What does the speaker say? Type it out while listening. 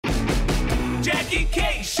Jackie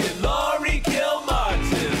Cation, Laurie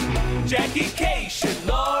Kilmartin. Jackie Cation,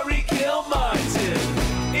 Laurie Kilmartin.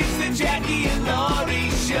 It's the Jackie and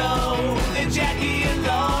Laurie Show. The Jackie and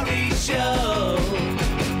Laurie Show.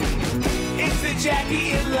 It's the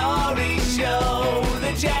Jackie and Laurie Show.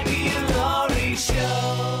 The Jackie and Laurie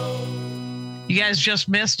Show. You guys just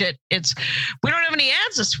missed it. We don't have any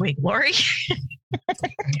ads this week, Laurie.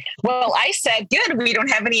 Well, I said, good. We don't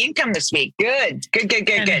have any income this week. Good.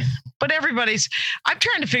 But I'm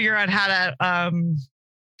trying to figure out how to,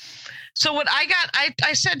 so what I got,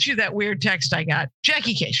 I sent you that weird text I got.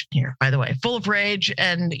 Jackie Cation here, by the way, full of rage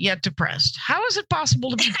and yet depressed. How is it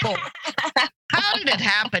possible to be full? How did it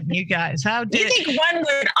happen, you guys? How did you think one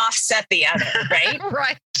would offset the other, right?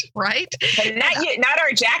 right. But not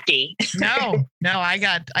our Jackie. No, I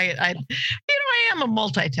am a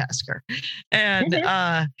multitasker. And,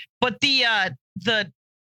 but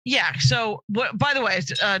so by the way,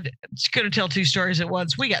 it's going to tell two stories at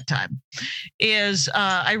once. We got time.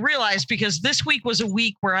 I realized because this week was a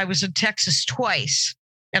week where I was in Texas twice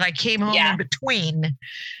and I came home in between,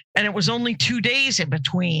 and it was only 2 days in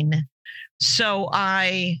between. So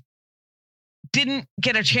I didn't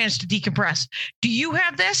get a chance to decompress. Do you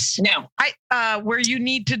have this? No. Where you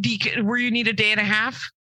need a day and a half?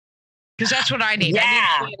 Because that's what I need. Yeah.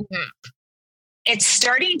 I need a day and a half. It's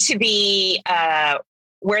starting to be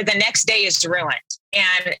where the next day is ruined.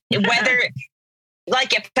 And whether,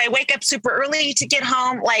 like, if I wake up super early to get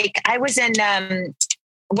home, like I was in, I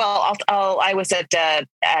was at the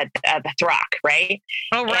Throck, right?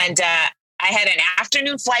 Oh, right. And I had an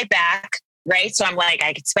afternoon flight back, right? So I'm like,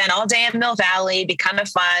 I could spend all day in Mill Valley, be kind of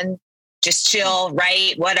fun, just chill,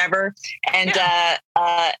 right? Whatever. And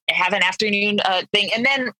have an afternoon thing. And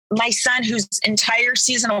then my son, whose entire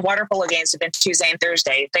season of water polo games have been Tuesday and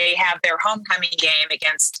Thursday, they have their homecoming game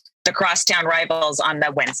against the crosstown rivals on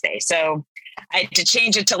the Wednesday. So I had to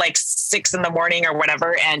change it to like 6 a.m. or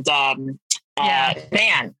whatever. And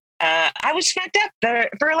I was fucked up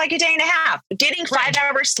for like a day and a half. Getting 5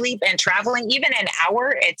 hours sleep and traveling even an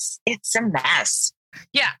hour, it's a mess.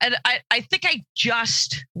 Yeah, and I think I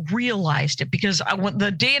just realized it because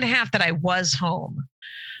the day and a half that I was home,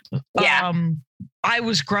 I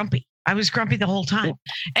was grumpy. I was grumpy the whole time.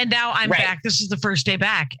 And now I'm back. This is the first day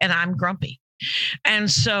back and I'm grumpy. And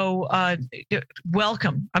so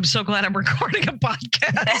welcome. I'm so glad I'm recording a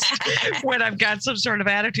podcast when I've got some sort of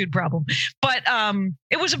attitude problem. But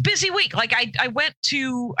it was a busy week. Like I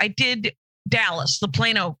did Dallas, the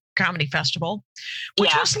Plano Comedy Festival,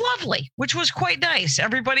 which was lovely, which was quite nice.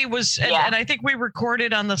 Everybody was, and I think we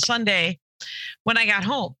recorded on the Sunday when I got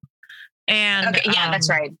home. And that's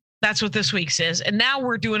right. That's what this week's is. And now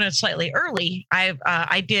we're doing it slightly early. I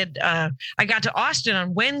got to Austin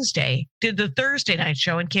on Wednesday, did the Thursday night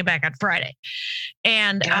show and came back on Friday.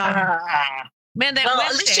 And man, that Wednesday,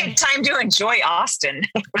 at least you had time to enjoy Austin.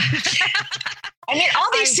 I mean, all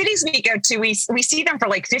these cities we go to, we see them for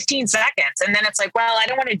like 15 seconds. And then it's like, well, I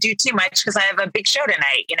don't want to do too much because I have a big show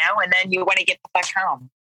tonight, and then you want to get the fuck home.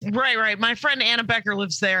 Right. My friend Anna Becker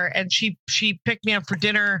lives there and she picked me up for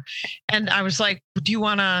dinner. And I was like, are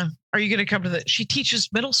you going to come to she teaches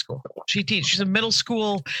middle school. She's a middle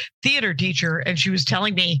school theater teacher. And she was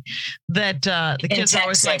telling me that the kids are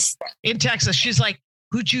always like, in Texas, she's like,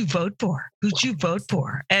 who'd you vote for? Who'd you vote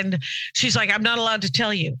for? And she's like, I'm not allowed to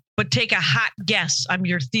tell you, but take a hot guess. I'm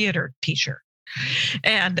your theater teacher.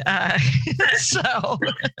 And so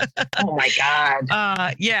oh my God.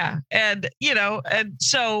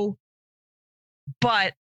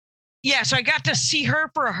 So I got to see her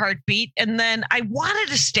for a heartbeat, and then I wanted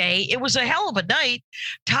to stay. It was a hell of a night.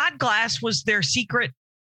 Todd Glass was their secret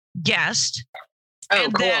guest.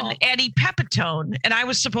 And cool. Then Eddie Pepitone, and I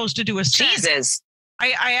was supposed to do a set. Jesus.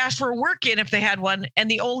 I asked for a work-in if they had one, and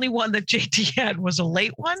the only one that JT had was a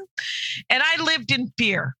late one. And I lived in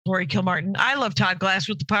fear, Laurie Kilmartin. I love Todd Glass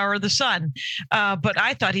with the power of the sun, but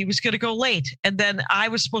I thought he was going to go late. And then I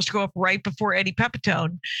was supposed to go up right before Eddie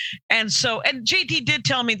Pepitone. And JT did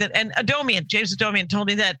tell me that, and James Adomian told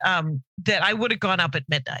me that that I would have gone up at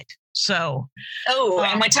midnight. So. Oh,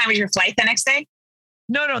 and what time was your flight the next day?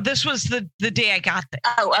 No, this was the day I got there.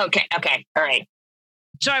 Oh, okay. All right.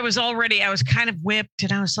 So I was kind of whipped,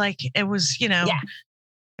 and I was like, it was, it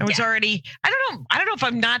was already, I don't know if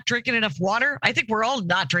I'm not drinking enough water. I think we're all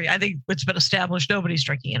not drinking. I think it's been established nobody's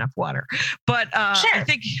drinking enough water, but sure. I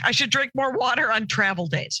think I should drink more water on travel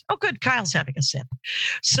days. Oh, good. Kyle's having a sip.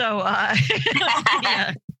 So,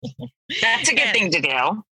 yeah. That's a good thing to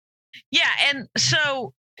do. Yeah. And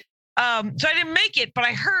so I didn't make it, but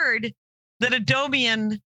I heard that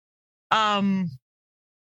Adomian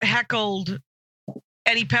heckled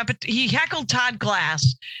Eddie Pepitone. He heckled Todd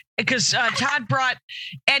Glass because Todd brought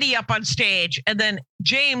Eddie up on stage, and then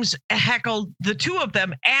James heckled the two of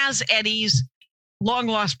them as Eddie's long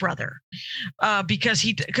lost brother, because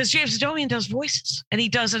James Adomian does voices, and he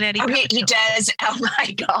does an Eddie. Okay, he does. Oh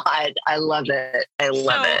my God, I love it. I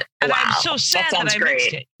love it. And wow. I'm so sad that I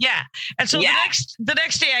missed it. Yeah, and so the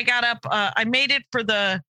next day I got up. I made it for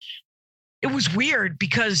the. It was weird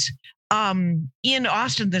because in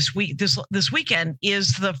Austin this weekend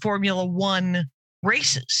is the Formula One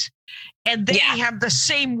races, and they have the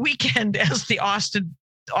same weekend as the Austin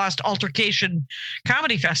Altercation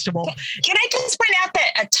Comedy Festival. Can I just point out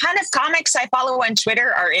that a ton of comics I follow on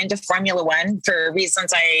Twitter are into Formula One for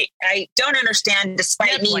reasons I don't understand,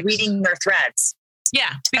 despite me reading their threads.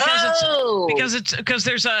 Yeah, because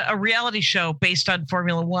there's a reality show based on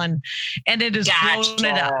Formula One, and it has blown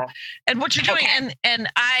it up. And what you're doing, and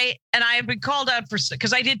I have been called out for,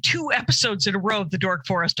 because I did 2 episodes in a row of the Dork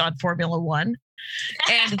Forest on Formula One.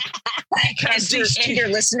 And because your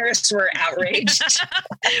listeners were outraged.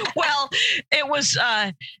 Well, it was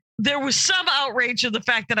there was some outrage of the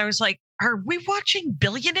fact that I was like, are we watching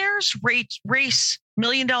billionaires race $1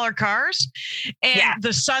 million cars and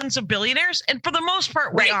the sons of billionaires? And for the most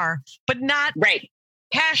part, we are, but not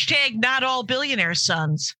hashtag not all billionaire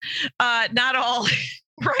sons, not all.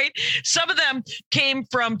 Right. Some of them came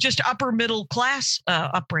from just upper middle class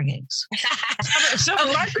upbringings.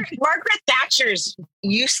 Margaret Thatcher's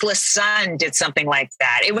useless son did something like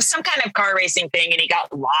that. It was some kind of car racing thing, and he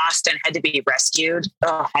got lost and had to be rescued.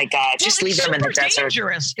 Oh my God! Just leave him in the desert.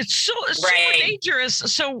 Dangerous. It's super dangerous.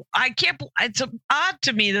 So I can't. It's odd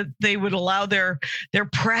to me that they would allow their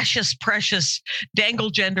precious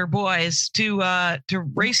dangle gender boys to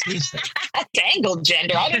race these things. Dangle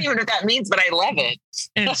gender. I don't even know what that means, but I love it.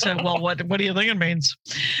 It's well, what do you think it means?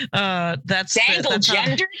 That's dangle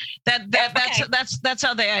gender. That's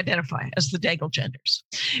how they identify, as the dangle genders.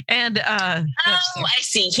 And I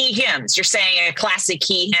see. He hims. You're saying a classic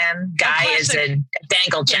he him guy is a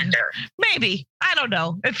dangle gender. Maybe, I don't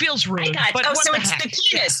know. It feels rude. But so it's the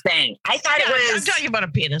penis thing. I thought it was. I'm talking about a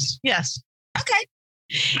penis. Yes. Okay.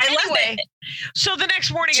 I love it. So the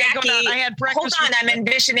next morning, Jackie, I had breakfast. Hold on, I'm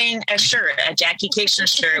envisioning a shirt, a Jackie Cation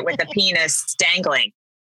shirt with a penis dangling.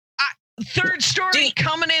 Third story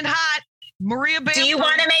coming in hot. Maria Bamford. Do you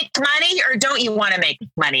want to make money or don't you want to make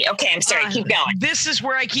money? Okay, I'm sorry. Keep going. This is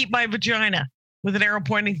where I keep my vagina, with an arrow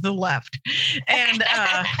pointing to the left. And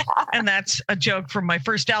and that's a joke from my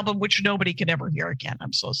first album, which nobody can ever hear again.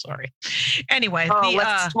 I'm so sorry. Anyway.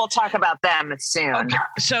 We'll talk about them soon. Okay.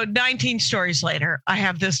 So 19 stories later, I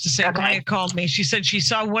have this to say. Maya called me. She said she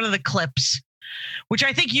saw one of the clips, which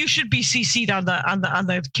I think you should be CC'd on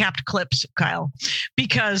the capped clips, Kyle,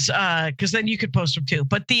 because then you could post them too.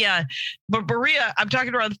 But but Maria, I'm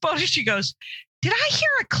talking to her on the phone, and she goes, "Did I hear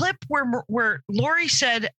a clip where Lori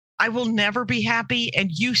said, I will never be happy, and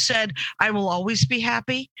you said I will always be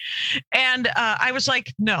happy?" And I was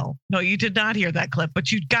like, no, you did not hear that clip,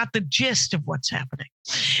 but you got the gist of what's happening.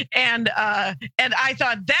 And I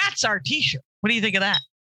thought, that's our T-shirt. What do you think of that?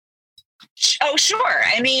 Oh, sure.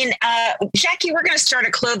 I mean, Jackie, we're going to start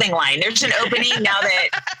a clothing line. There's an opening now that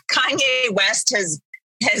Kanye West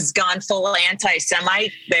has gone full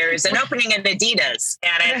anti-Semite. There's an opening at Adidas,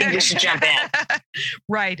 and I think we should jump in.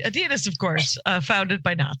 Right. Adidas, of course, founded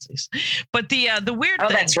by Nazis. But the weird thing. Oh,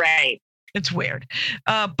 that's right. It's weird.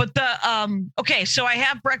 But okay, so I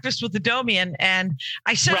have breakfast with Adomian, and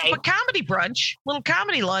I set up a comedy brunch, little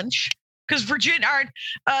comedy lunch. Because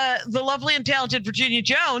the lovely and talented Virginia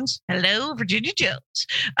Jones, hello, Virginia Jones,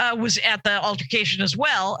 was at the altercation as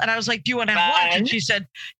well. And I was like, do you want to have lunch? And she said,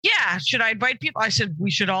 yeah, should I invite people? I said,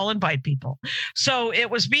 we should all invite people. So it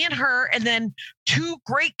was me and her, and then 2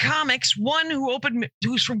 great comics, one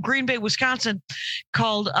who's from Green Bay, Wisconsin,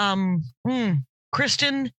 called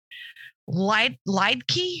Kristen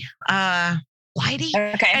Leidke. Whitey,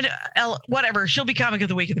 and whatever, she'll be comic of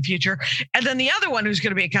the week in the future. And then the other one who's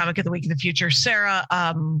going to be a comic of the week in the future, Sarah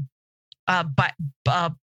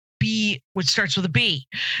B, which starts with a B,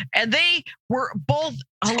 and they were both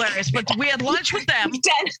hilarious. But we had lunch with them. We've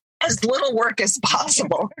done as little work as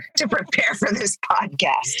possible to prepare for this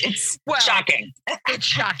podcast. It's shocking. It's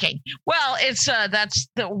shocking. Well, it's that's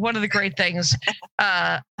one of the great things.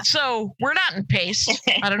 So we're not in pace.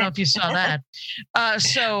 I don't know if you saw that. I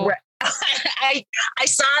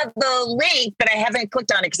saw the link, but I haven't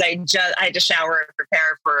clicked on it because I had to shower and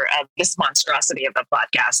prepare for this monstrosity of the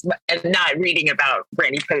podcast and not reading about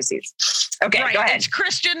Brandy Posey's. Okay, go ahead. It's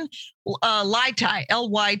Christian Lytie,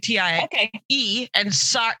 Lytie, and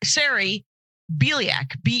Sari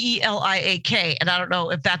Beliak, Beliak, and I don't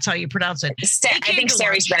know if that's how you pronounce it. I think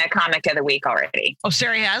Sari's been a comic of the week already. Oh,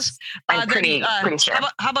 Sari has? I'm pretty sure.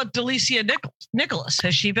 How about Delicia Nicholas?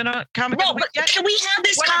 Has she been a comic of the week yet? Can we have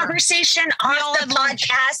this conversation on the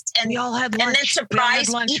podcast? And we all had lunch. And then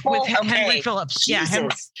surprise people with Henry Phillips. Jesus. Yeah,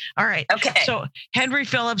 all right. Okay. So Henry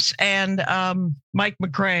Phillips and Mike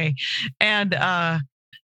McRae. And cool.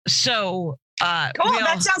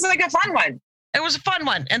 That sounds like a fun one. It was a fun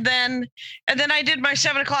one. And then I did my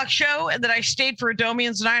 7:00 show, and then I stayed for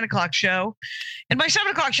Adomian's 9:00 show. And my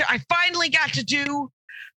 7:00 show, I finally got to do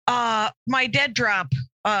my dead drop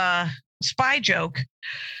spy joke.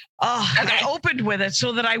 Okay. I opened with it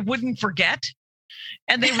so that I wouldn't forget.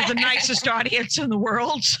 And they were the nicest audience in the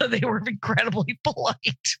world, so they were incredibly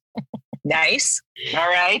polite. Nice. All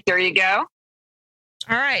right, there you go.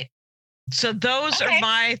 All right. So those are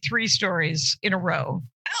my 3 stories in a row.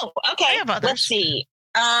 Oh, okay. Let's see.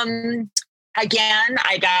 Again,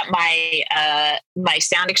 I got my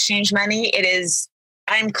Sound Exchange money.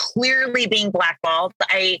 I'm clearly being blackballed.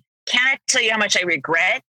 I cannot tell you how much I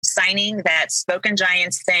regret signing that Spoken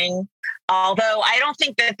Giants thing. Although I don't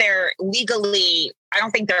think that they're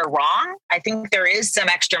wrong. I think there is some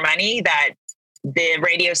extra money that the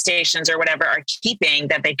radio stations or whatever are keeping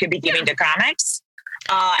that they could be giving to comics.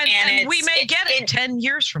 And we may get it 10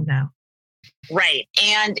 years from now. Right.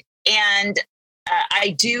 And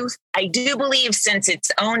I do believe, since it's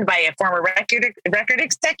owned by a former record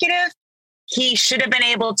executive, he should have been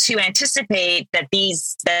able to anticipate that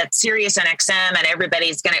Sirius and XM and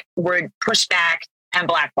everybody's would push back and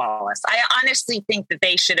blackball us. I honestly think that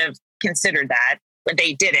they should have considered that, but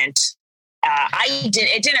they didn't.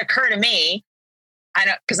 It didn't occur to me. I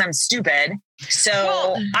don't, because I'm stupid.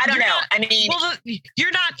 So I don't know.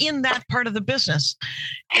 You're not in that part of the business.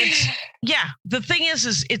 The thing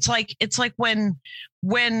is it's like when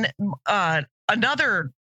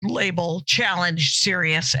another label challenged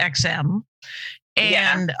Sirius XM,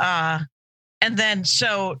 and then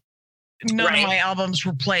so none of my albums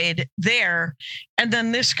were played there, and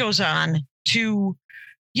then this goes on to,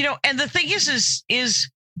 and the thing is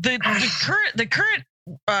the current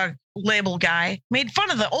label guy made fun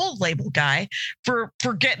of the old label guy for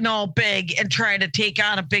getting all big and trying to take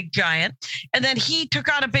on a big giant, and then he took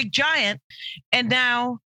on a big giant, and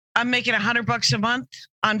now I'm making $100 a month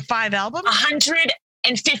on 5 albums.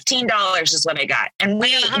 $115 is what I got, and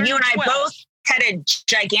you and I both had a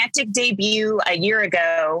gigantic debut a year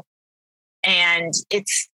ago, and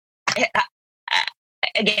it's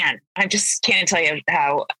again, I just can't tell you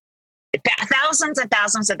how. Thousands and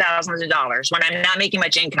thousands and thousands of dollars when I'm not making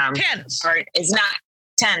much income tens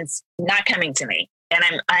not coming to me, and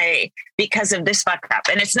I because of this fuck up,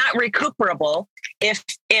 and it's not recuperable. If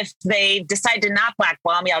they decide to not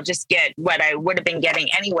blackball me, I'll just get what I would have been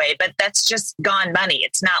getting anyway, but that's just gone money.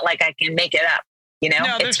 It's not like I can make it up,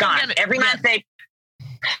 no, it's gone. Every month they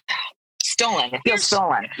stolen. It feels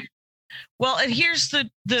stolen. Well, and here's the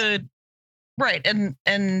right, and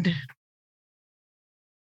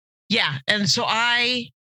yeah, and so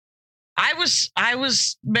I was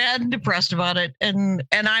mad and depressed about it, and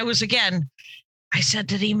I was, again, I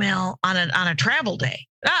sent an email on a travel day.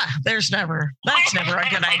 That's never a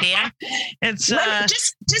good idea. It's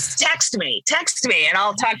just text me, and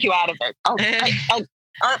I'll talk you out of it. I'll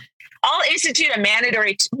institute a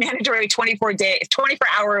mandatory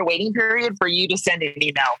 24-hour waiting period for you to send an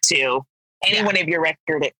email to any one of your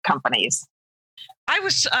record companies. I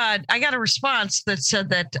got a response that said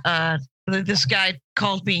that this guy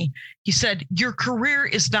called me. He said, "Your career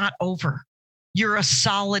is not over. You're a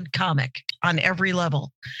solid comic on every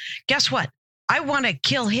level." Guess what? I want to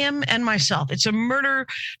kill him and myself. It's a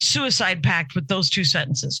murder-suicide pact with those 2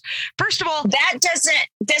 sentences. First of all, that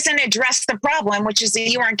doesn't address the problem, which is that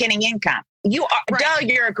you aren't getting income. You are, duh,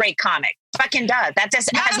 you're a great comic. Fucking duh. That has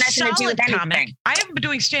nothing to do with anything. Comic. I have been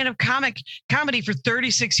doing stand-up comedy for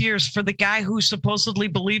 36 years for the guy who supposedly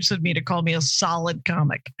believes in me to call me a solid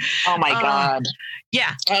comic. Oh my God.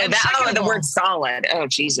 Yeah. The word solid. Oh,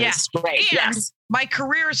 Jesus. Yeah. Right. And yes. My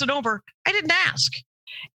career isn't over. I didn't ask.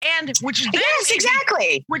 And which then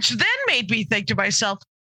made me think to myself,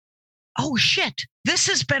 oh shit, this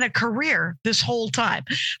has been a career this whole time.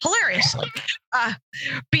 Hilariously.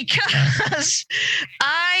 Because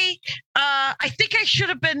I think I should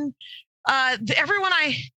have been everyone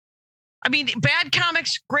I mean, bad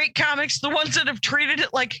comics, great comics, the ones that have treated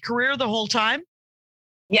it like a career the whole time.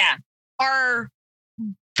 Yeah. Are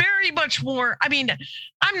very much more. I mean,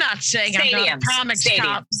 I'm not saying I'm not a comics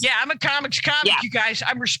comic. Yeah, I'm a comics comic, you guys.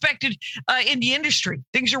 I'm respected in the industry.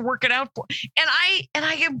 Things are working out for, and I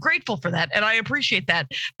am grateful for that, and I appreciate that.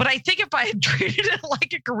 But I think if I had treated it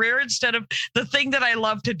like a career instead of the thing that I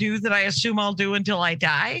love to do, that I assume I'll do until I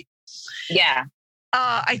die. Yeah.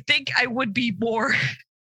 I think I would be more.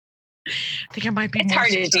 I think I might be. It's more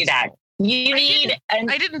hard successful. to do that.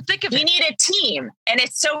 I didn't think of it. You need a team, and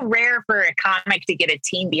it's so rare for a comic to get a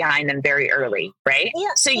team behind them very early, right?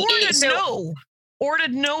 Or to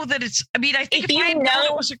know that it's. I mean, I think if you know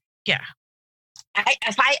it was yeah.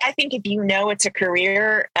 I think if you know it's a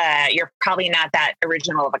career, you're probably not that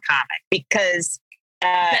original of a comic, because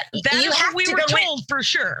that is what we were told for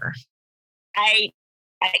sure.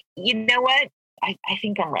 You know what? I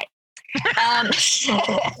think I'm right.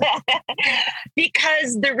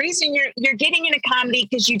 Because the reason you're getting into comedy,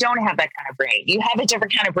 because you don't have that kind of brain. You have a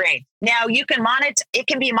different kind of brain. Now you can it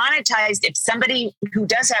can be monetized if somebody who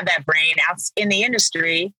does have that brain out in the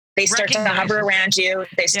industry, they start to hover around you.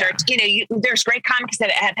 They start, there's great comics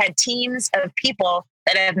that have had teams of people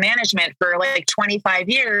that have management for like 25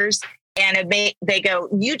 years. And they go,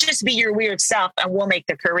 you just be your weird self and we'll make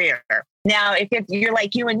the career. Now, if you're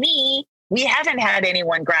like you and me, we haven't had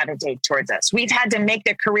anyone gravitate towards us. We've had to make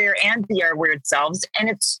the career and be our weird selves. And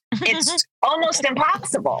it's almost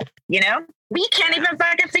impossible. We can't even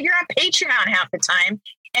fucking figure out Patreon half the time.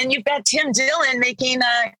 And you've got Tim Dillon making,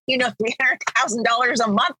 $300,000 a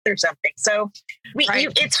month or something. So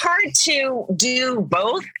it's hard to do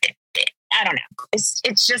both. I don't know. It's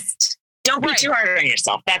just, don't be too hard on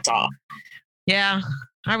yourself. That's all. Yeah.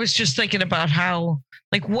 I was just thinking about how,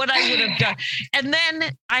 like, what I would have done. And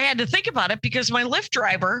then I had to think about it because my Lyft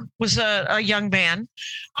driver was a young man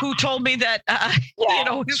who told me that he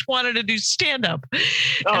always wanted to do stand-up. And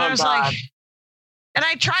I was like, and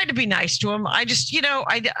I tried to be nice to him. I just,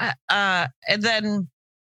 and then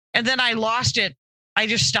I lost it. I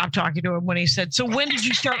just stopped talking to him when he said, so when did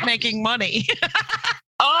you start making money?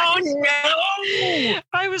 Oh, no.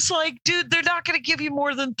 I was like, dude, they're not going to give you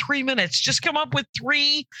more than 3 minutes. Just come up with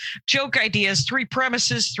 3 joke ideas, 3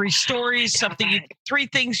 premises, 3 stories, three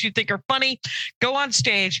things you think are funny. Go on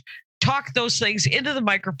stage, talk those things into the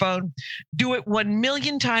microphone, do it 1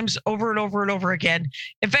 million times over and over and over again.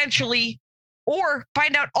 Eventually, or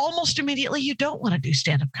find out almost immediately you don't want to do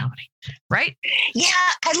stand-up comedy, right? Yeah,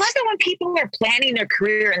 I love it when people are planning their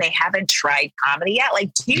career and they haven't tried comedy yet.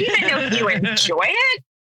 Like, do you even know if you enjoy it?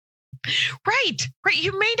 Right.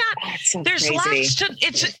 You may not. So there's crazy. lots to.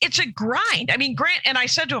 It's a grind. I mean, and I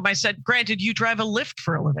said to him, granted, you drive a Lyft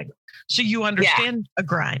for a living, so you understand a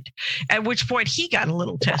grind. At which point he got a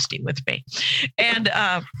little testy with me, and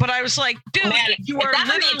but I was like, dude, you are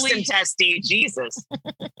literally testy. Jesus.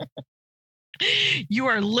 You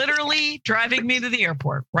are literally driving me to the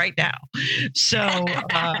airport right now. So,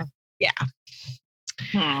 yeah.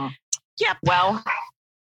 Yep. Well,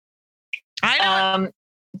 I know.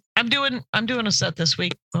 I'm doing a set this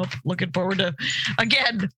week. Looking forward to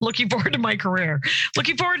my career.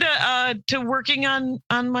 Looking forward to working on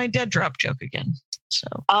my dead drop joke again. So,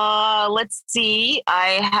 let's see.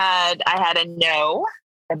 I had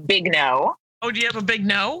a big no. Oh, do you have a big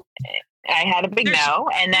no? I had a big no,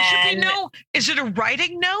 and then no. Is it a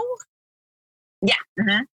writing no? Yeah,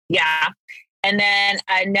 yeah, and then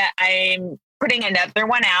I'm putting another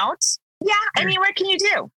one out. Yeah, I mean, what can you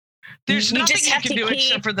do? There's nothing you can do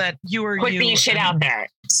except for that. Putting shit out there.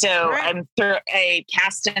 So I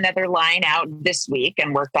cast another line out this week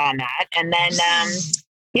and worked on that, and then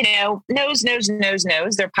no's.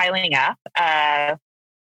 They're piling up. I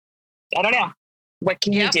don't know. What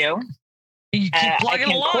can you do? You keep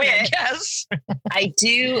plugging along, I guess. I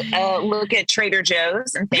do look at Trader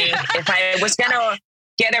Joe's and think if I was going to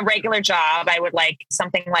get a regular job, I would like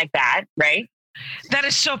something like that, right? That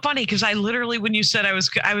is so funny because I literally, when you said I was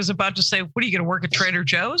about to say, what are you going to work at Trader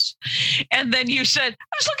Joe's? And then you said,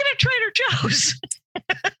 I was looking at Trader Joe's.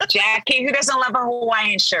 Jackie, who doesn't love a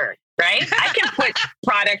Hawaiian shirt? Right? I can put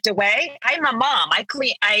product away. I'm a mom. I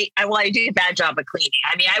clean. I do a bad job of cleaning.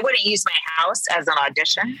 I mean, I wouldn't use my house as an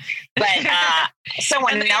audition, but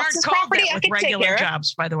someone else's property I could take care of.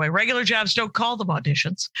 Jobs, by the way, regular jobs don't call them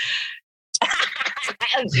auditions.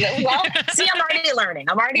 Well, see, I'm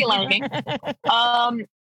already learning.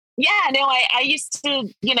 Yeah, no, I used to,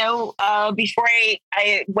 before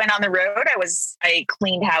I went on the road, I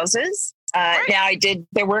cleaned houses. Now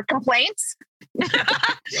there were complaints. Yeah, but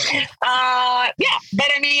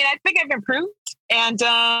I mean, I think I've improved, and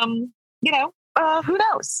who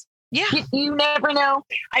knows? Yeah, you never know.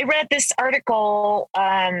 I read this article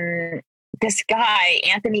this guy,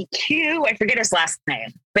 Anthony Q, I forget his last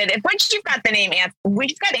name, but once you've got the name, when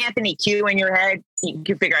you've got Anthony Q in your head, you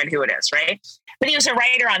can figure out who it is, right? But he was a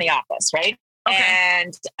writer on The Office, right?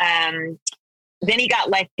 Okay. And then he got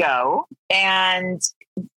let go. And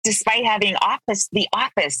despite having The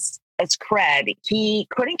Office as cred, he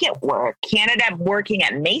couldn't get work. He ended up working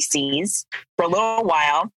at Macy's for a little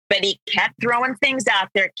while, but he kept throwing things out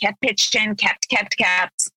there, kept pitching, kept.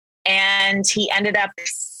 And he ended up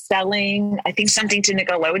selling, I think, something to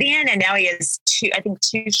Nickelodeon. And now he has two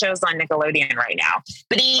shows on Nickelodeon right now.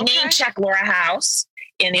 But he named checked Laura House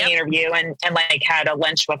in the interview and like had a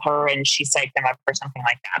lunch with her and she psyched him up or something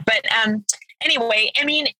like that. But anyway, I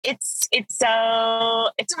mean, it's a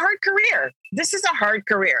hard career. This is a hard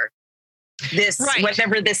career.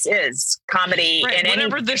 Whatever this is, comedy and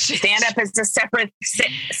whatever this stand-up is a separate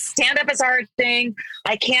stand-up is a hard thing.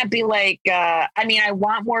 I can't be like, I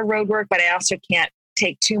want more road work, but I also can't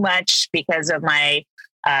take too much because of my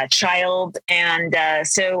child. And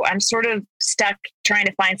so I'm sort of stuck trying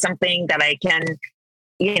to find something that I can,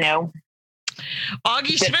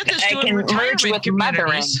 Augie Smith is doing retirement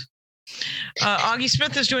communities. Augie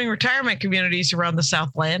Smith is doing retirement communities around the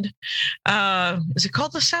Southland. Is it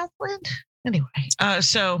called the Southland? Anyway,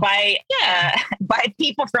 so by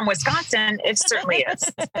people from Wisconsin, it certainly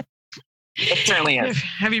is. It certainly is.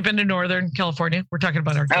 Have you been to Northern California? We're talking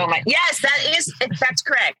about Arcadia. Oh my! Yes, that's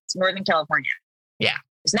correct. Northern California. Yeah,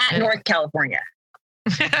 it's not North California.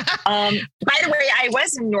 By the way, I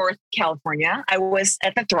was in North California. I was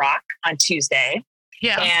at the Throck on Tuesday.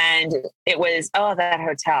 Yeah, and it was that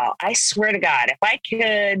hotel. I swear to God, if I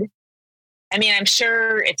could, I'm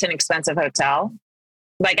sure it's an expensive hotel.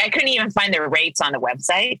 Like I couldn't even find the rates on the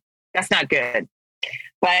website. That's not good.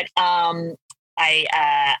 But I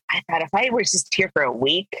thought if I was just here for a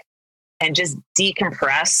week and just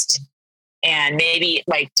decompressed and maybe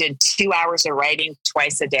like did 2 hours of writing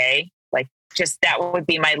twice a day, like just that would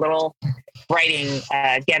be my little writing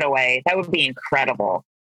getaway. That would be incredible.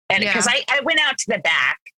 And because I went out to the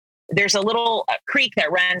back, there's a little creek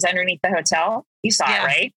that runs underneath the hotel. You saw it,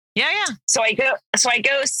 right? Yeah. So I go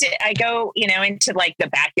into like the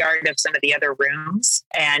backyard of some of the other rooms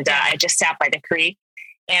and I just sat by the creek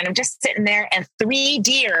and I'm just sitting there and 3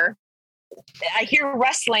 deer, I hear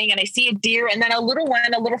rustling and I see a deer and then a little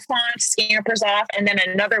fawn scampers off and then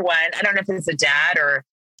another one. I don't know if it's a dad or,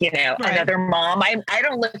 another mom. I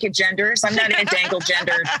don't look at genders. I'm not a dangle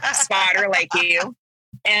gender spotter like you.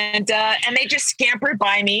 And they just scampered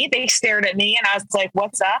by me. They stared at me and I was like,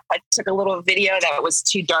 what's up? I took a little video that was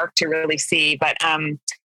too dark to really see. But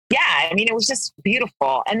it was just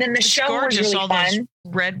beautiful. And then the show gorgeous, was really all fun.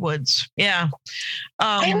 Those redwoods. Yeah.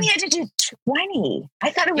 I only had to do 20.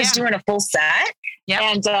 I thought it was doing a full set. Yeah.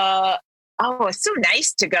 And it's so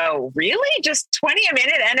nice to go, really? Just 20 a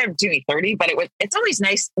minute? I ended up doing 30, but it's always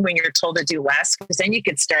nice when you're told to do less because then you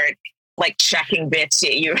could start like checking bits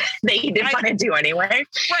that you didn't want to do anyway.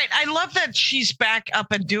 Right. I love that she's back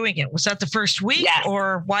up and doing it. Was that the first week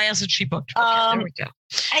or why hasn't she booked? Okay, there we go.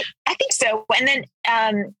 I think so. And then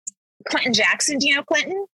Clinton Jackson, do you know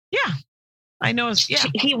Clinton? Yeah. I know.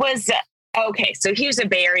 He was, so he was a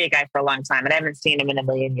Bay Area guy for a long time and I haven't seen him in a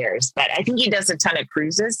million years, but I think he does a ton of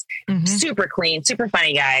cruises. Mm-hmm. Super clean, super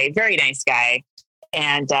funny guy, very nice guy.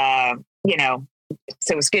 And,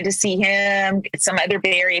 so it was good to see him. Some other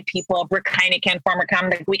Bay Area people, Brooke Heineken, former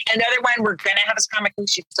Comic Week. Another one, we're going to have this Comic Week.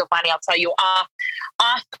 She's so funny. I'll tell you off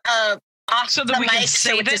so that we can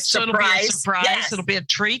save it. So it'll be a surprise. Yes. It'll be a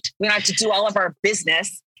treat. We don't have to do all of our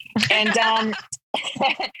business. And and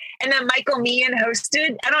then Michael Meehan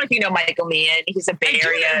hosted. I don't know if you know Michael Meehan. He's a Bay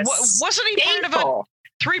Area. Wasn't he part of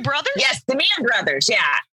Three Brothers? Yes, the Meehan brothers. Yeah,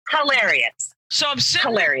 hilarious. So I'm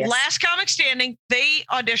sitting. Last Comic Standing. They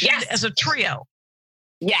auditioned as a trio.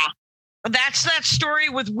 Yeah. That's that story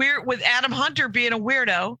with Adam Hunter being a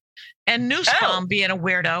weirdo and Newscom being a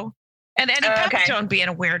weirdo and Eddie Pepitone being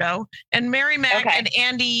a weirdo and Mary Mack and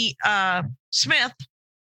Andy Smith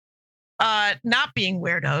not being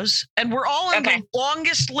weirdos. And we're all in the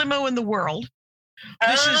longest limo in the world.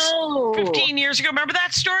 This is 15 years ago. Remember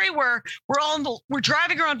that story where we're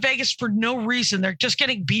driving around Vegas for no reason. They're just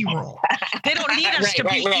getting B-roll. They don't need us to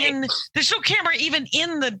be in. There's no camera even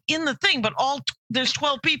in the thing, but there's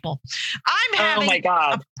 12 people. I'm having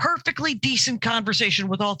a perfectly decent conversation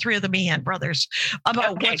with all 3 of the Meehan brothers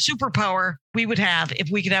about what superpower we would have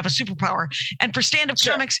if we could have a superpower. And for stand-up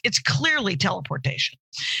comics, it's clearly teleportation.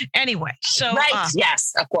 Anyway, so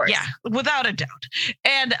yes, of course, yeah, without a doubt.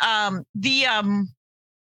 And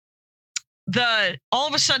all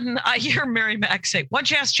of a sudden I hear Mary Mack say,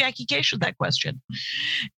 "Why'd you ask Jackie Kashian that question?"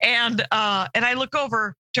 And I look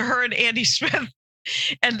over to her and Andy Smith,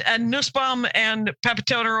 And Nussbaum and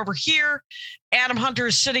Pepitone are over here. Adam Hunter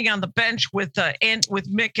is sitting on the bench with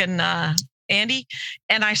Mick and Andy.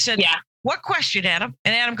 And I said, Yeah. What question, Adam?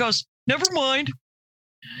 And Adam goes, never mind.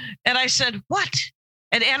 And I said, what?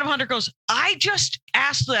 And Adam Hunter goes, I just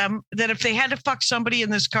asked them that if they had to fuck somebody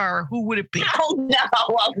in this car, who would it be? Oh, no.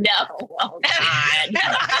 Oh, no. Oh, God. And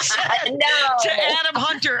I said, No. to Adam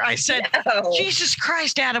Hunter, I said, No. Jesus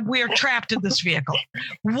Christ, Adam, we are trapped in this vehicle.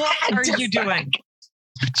 What are you doing?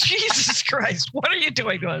 Jesus Christ, what are you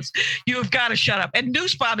doing to us? You have got to shut up. And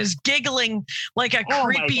Nussbaum is giggling like a Oh,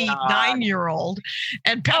 my creepy God. 9-year-old.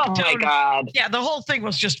 And Oh, my Pepitone, God. yeah, the whole thing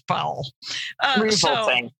was just foul.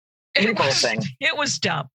 Revolting. Revolting. It was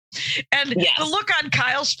dumb. And Yes. the look on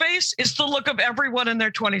Kyle's face is the look of everyone in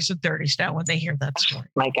their 20s and 30s now when they hear that story.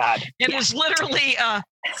 My God. It is literally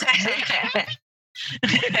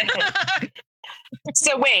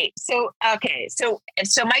So wait, so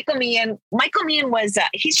Michael Meehan was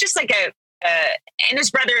he's just like and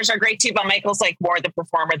his brothers are great too, but Michael's like more the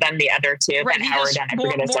performer than the other two. right, Ben he Howard does and I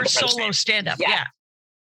forget his more other brother's solo name. stand-up. Yeah.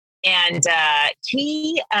 Yeah. And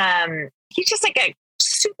he's just like a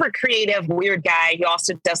super creative, weird guy. He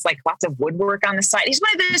also does like lots of woodwork on the side. He's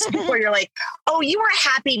one of those people where you're like, oh, you were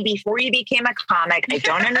happy before you became a comic. I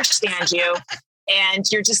don't understand you. And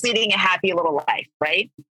you're just leading a happy little life,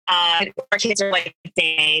 right? Our kids are like the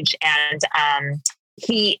age, and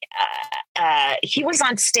he was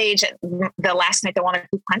on stage the last night the One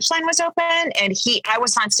Two Punchline was open, and I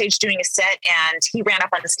was on stage doing a set, and he ran up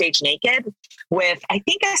on the stage naked with I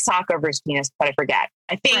think a sock over his penis, but I forget.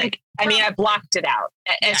 I think Right. I mean I blocked it out.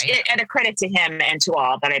 And a credit to him and to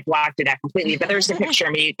all that I blocked it out completely. But there's a picture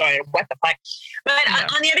of me going, "What the fuck?" But Yeah.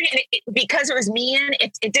 on the other hand, because it was mean,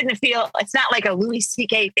 it didn't feel. It's not like a Louis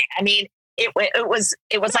C.K. thing. I mean. It was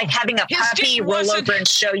like having a His puppy dick roll wasn't- over and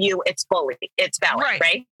show you it's valid,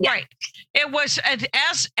 right? Yeah. Right. It was,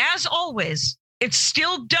 as always, it's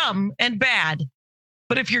still dumb and bad.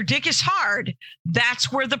 But if your dick is hard,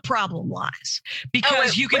 that's where the problem lies.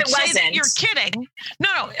 Because you can it say that wasn't. you're kidding.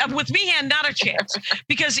 No, with Meehan, not a chance.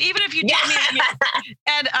 Because even if you Yeah. tell me,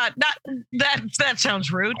 and not that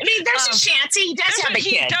sounds rude. I mean, there's a chance he does have a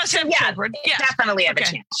He kid. does have Yeah, children. Yes. definitely have a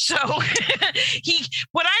Okay, chance. so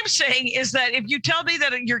what I'm saying is that if you tell me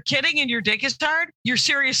that you're kidding and your dick is hard, you're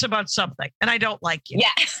serious about something, and I don't like you.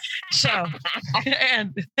 Yeah. So,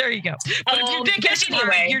 and there you go. But if your dick but isn't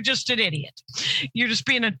anyway. hard, you're just an idiot. You're just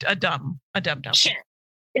being a dumb. Sure.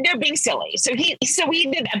 They're being silly. So he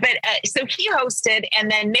did, but so he hosted, and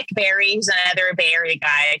then Mick Berry, who's another Bay Area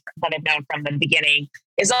guy that I've known from the beginning,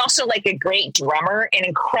 is also like a great drummer, an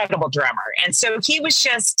incredible drummer. And so he was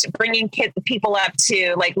just bringing people up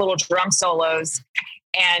to like little drum solos,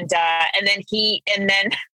 and then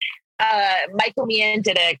Michael Meehan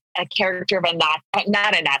did a character of not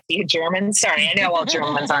a Nazi, a German. Sorry, I know all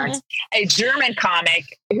Germans aren't. A German comic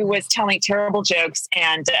who was telling terrible jokes,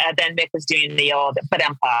 and then Mick was doing the old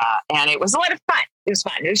 "badumpa," and it was a lot of fun. It was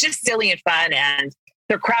fun. It was just silly and fun, and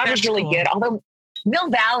the crowd was really good. Although Mill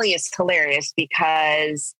Valley is hilarious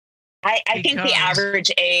because I think the average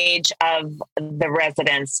age of the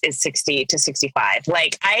residents is 60 to 65.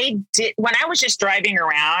 Like when I was just driving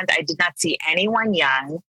around, I did not see anyone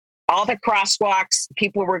young. All the crosswalks,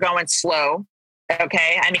 people were going slow.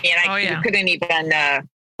 Okay. I mean, you couldn't even,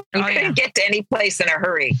 couldn't get to any place in a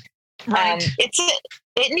hurry. Right.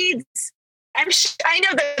 It needs, I know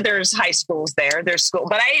that there's high schools there's school,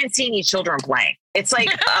 but I didn't see any children playing. It's like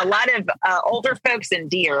a lot of older folks in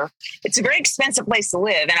Deer. It's a very expensive place to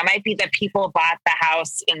live. And it might be that people bought the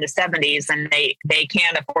house in the 70s and they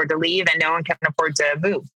can't afford to leave and no one can afford to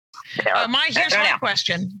move. Here's my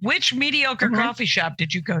question. Which mediocre coffee shop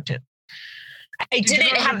did you go to? I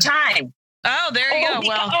didn't have time. Oh, there you go.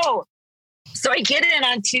 Well, so I get in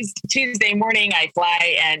on Tuesday morning. I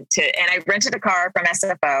fly and I rented a car from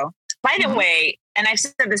SFO. By the way, and I've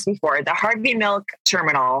said this before, the Harvey Milk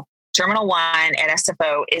Terminal 1 at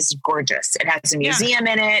SFO is gorgeous. It has a museum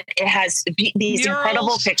in it. It has these murals.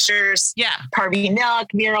 incredible pictures. Yeah. Harvey Milk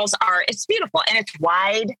murals it's beautiful, and it's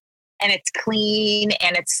wide and it's clean,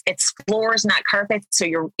 and it's floors, not carpets. So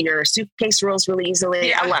your suitcase rolls really easily.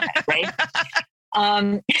 Yeah. I love it. Right.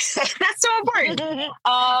 That's so important.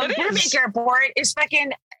 Burbank Airport is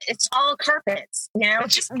it's all carpets,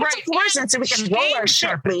 it's just right. Floors, and so we can roll our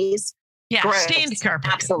shit, please. Yeah, gross. Stained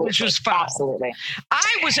carpet, absolutely, which was foul. Absolutely.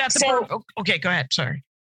 I was at the okay, go ahead. Sorry.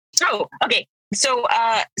 Oh, okay. So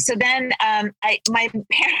then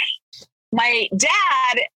my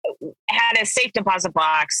dad had a safe deposit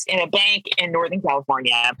box in a bank in Northern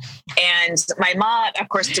California. And my mom, of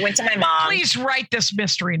course, went to my mom. Please write this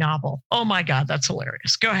mystery novel. Oh my God, that's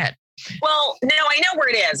hilarious. Go ahead. Well, no, I know where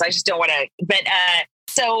it is. I just don't want to. But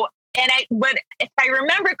but if I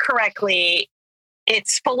remember correctly,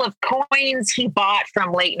 it's full of coins he bought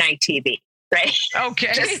from late night TV, right?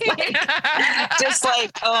 Okay. just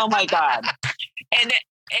like, oh my God. And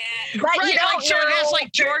but right, you don't so it has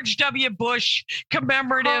like George W. Bush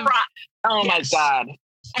commemorative. Oh my God.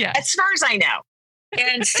 Yeah. As far as I know.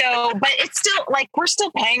 And so, but it's still like, we're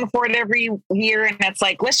still paying for it every year. And it's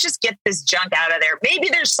like, let's just get this junk out of there. Maybe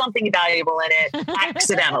there's something valuable in it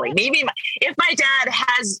accidentally. Maybe if my dad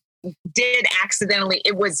did accidentally,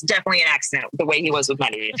 it was definitely an accident the way he was with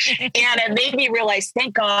money. And it made me realize,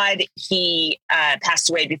 thank God he passed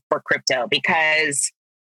away before crypto, because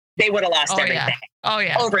they would have lost everything. Yeah. Oh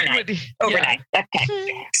yeah. Overnight. Yeah.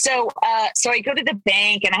 Okay. So I go to the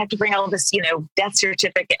bank and I have to bring all this, death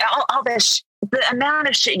certificate, all this, the amount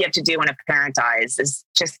of shit you have to do when a parent dies is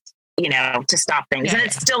just, to stop things. And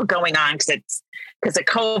it's still going on because of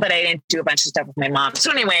COVID. I didn't do a bunch of stuff with my mom.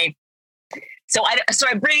 So anyway, so I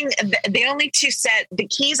bring the only the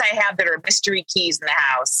keys I have that are mystery keys in the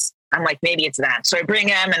house. I'm like, maybe it's them. So I bring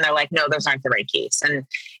them and they're like, no, those aren't the right keys. And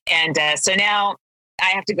so now I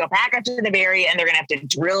have to go back up to the Barry and they're going to have to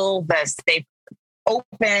drill the safe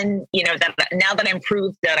open, that now that I'm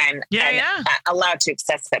proved that I'm allowed to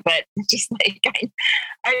access it. But just like,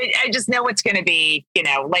 I just know it's going to be,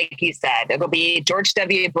 like you said, it'll be George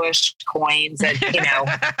W. Bush coins and,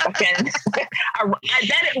 fucking,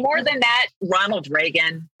 more than that, a Ronald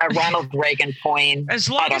Reagan coin. As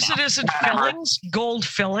long as it isn't fillings, gold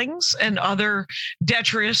fillings and other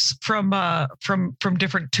detritus from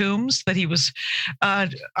different tombs that he was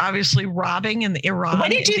obviously robbing in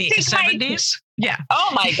Iran in the 70s. Yeah.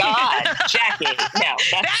 Oh my God, Jackie. No,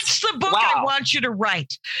 that's the book I want you to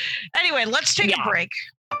write. Anyway, let's take a break.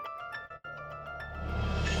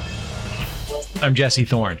 I'm Jesse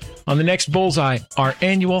Thorne. On the next Bullseye, our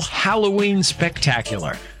annual Halloween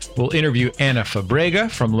Spectacular. We'll interview Anna Fabrega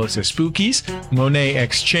from Los Spookies, Monet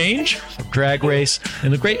Exchange from Drag Race,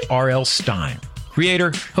 and the great R.L. Stine, creator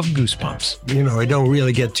of Goosebumps. I don't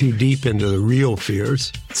really get too deep into the real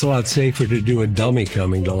fears. It's a lot safer to do a dummy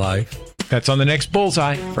coming to life. That's on the next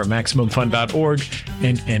Bullseye for MaximumFun.org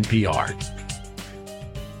and NPR.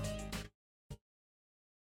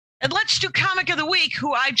 And let's do Comic of the Week,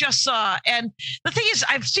 who I just saw. And the thing is,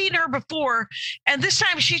 I've seen her before, and this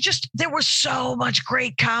time there was so much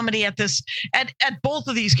great comedy at both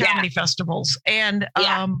of these comedy festivals. And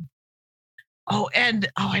I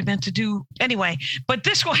meant to do anyway. But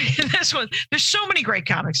this one, there's so many great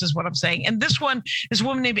comics, is what I'm saying. And this one is a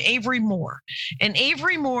woman named Avery Moore. And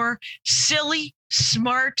Avery Moore, silly,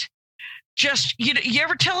 smart, just you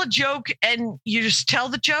ever tell a joke and you just tell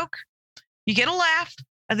the joke, you get a laugh,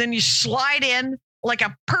 and then you slide in like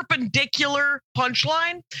a perpendicular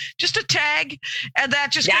punchline, just a tag, and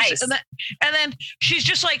that just goes, and then she's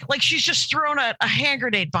just like she's just thrown a hand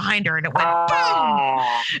grenade behind her, and it went boom.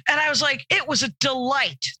 And I was like, it was a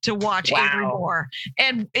delight to watch Avery Moore.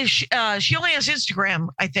 And she only has Instagram,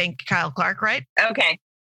 I think, Kyle Clark, right? Okay.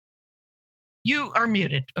 You are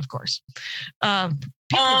muted, of course. Guys,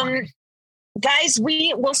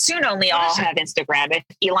 we will soon only all have Instagram if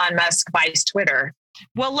Elon Musk buys Twitter.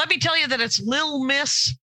 Well, let me tell you that it's Lil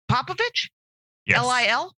Miss Popovich. Yes.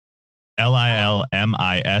 Lil?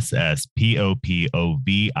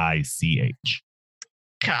 LILMISSPOPOVICH.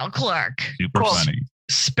 Kyle Clark. Super funny.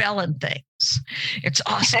 Spelling things. It's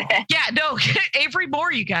awesome. Yeah, no, Avery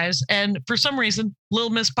Moore, you guys. And for some reason, Lil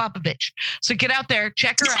Miss Popovich. So get out there,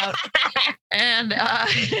 check her out. And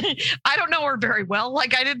I don't know her very well.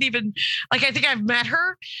 Like, I didn't even, I think I've met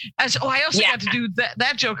her. I also got to do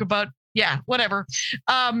that joke about, whatever.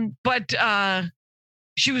 But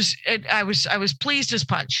she was, I was pleased as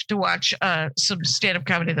punch to watch some stand-up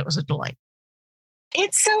comedy that was a delight.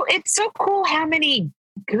 It's so cool how many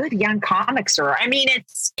good young comics are. I mean,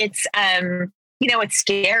 it's it's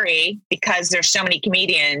scary because there's so many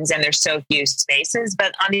comedians and there's so few spaces.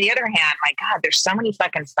 But on the other hand, my God, there's so many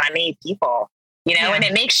fucking funny people, and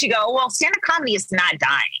it makes you go, well, stand-up comedy is not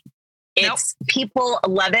dying. It's people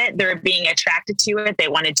love it. They're being attracted to it. They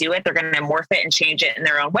want to do it. They're going to morph it and change it in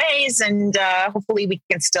their own ways. And hopefully we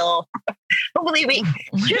can still, here's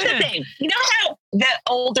the thing. You know how the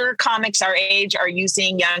older comics our age are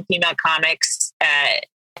using young female comics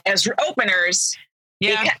as openers?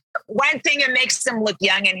 Yeah. One thing that makes them look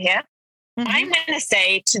young and hip. Mm-hmm. I'm going to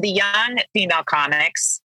say to the young female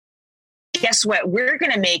comics, guess what? We're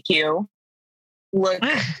going to make you look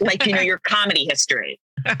like your comedy history.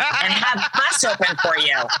 And have us open for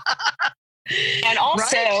you. And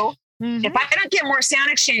also, if I don't get more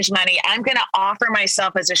Sound Exchange money, I'm going to offer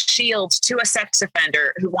myself as a shield to a sex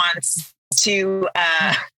offender who wants to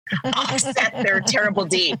offset their terrible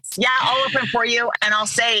deeds. Yeah, I'll open for you, and I'll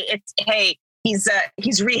say hey, he's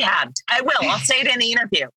rehabbed. I will. I'll say it in the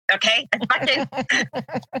interview. Okay,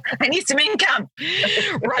 I need some income.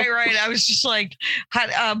 Right. I was just like,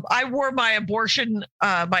 I wore my abortion,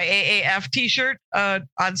 my AAF T-shirt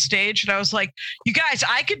on stage, and I was like, you guys,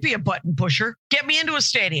 I could be a button pusher. Get me into a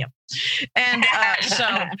stadium. And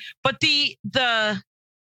but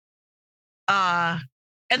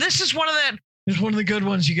and this is one of the good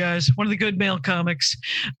ones, you guys. One of the good male comics.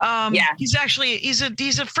 He's a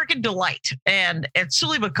freaking delight, and it's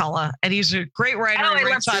Sully McCullough, and he's a great writer. Oh, I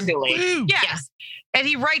love Sully. Yes, and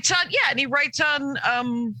he writes on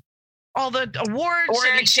all the awards,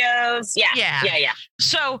 award shows. Yeah.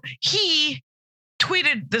 So he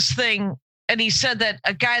tweeted this thing, and he said that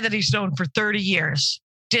a guy that he's known for 30 years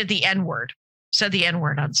said the N-word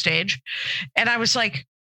on stage, and I was like.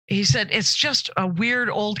 He said, it's just a weird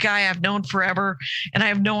old guy I've known forever. And I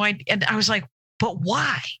have no idea. And I was like, but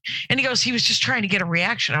why? And he goes, he was just trying to get a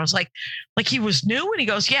reaction. I was like he was new? And he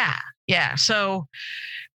goes, yeah. So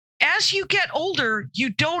as you get older, you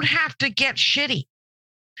don't have to get shitty.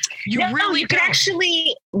 You can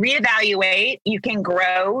actually reevaluate. You can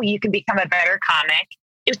grow. You can become a better comic.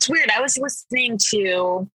 It's weird. I was listening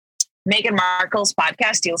to Meghan Markle's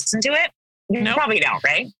podcast. Do you listen to it? You probably don't,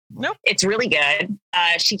 right? Nope. It's really good.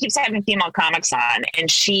 She keeps having female comics on,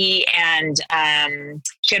 and she had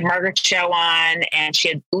Margaret Cho on, and she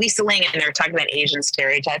had Lisa Ling, and they were talking about Asian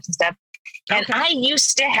stereotypes and stuff. And I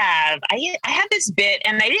used to have, I had this bit,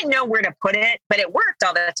 and I didn't know where to put it, but it worked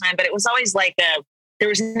all the time. But it was always like there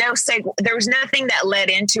was nothing that led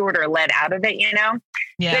into it or led out of it, you know?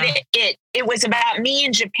 Yeah. But it was about me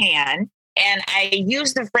in Japan, and I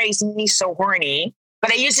used the phrase "me so horny,"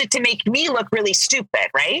 but I used it to make me look really stupid,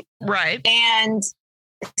 right? Right. And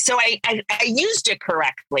so I used it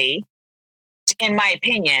correctly, in my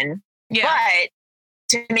opinion, but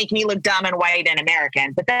to make me look dumb and white and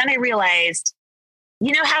American. But then I realized,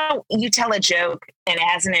 you know how you tell a joke and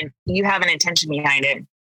you have an intention behind it,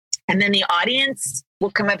 and then the audience will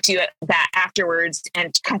come up to you afterwards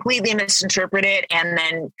and completely misinterpret it, and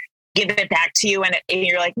then give it back to you, and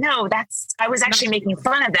you're like, no, I was actually making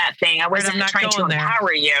fun of that thing. I wasn't trying to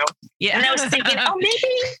empower you. Yeah. And I was thinking,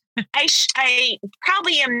 maybe I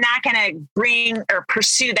probably am not going to bring or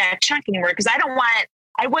pursue that chunk anymore, because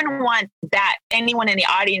I wouldn't want that anyone in the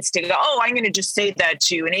audience to go, I'm going to just say that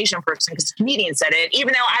to an Asian person because the comedian said it,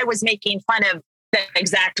 even though I was making fun of the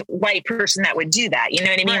exact white person that would do that. You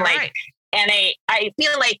know what I mean? Right. And I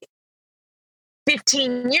feel like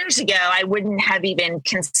 15 years ago, I wouldn't have even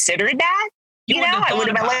considered that. I would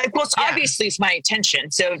have been like, well, obviously it's my intention,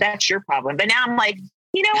 so that's your problem. But now I'm like,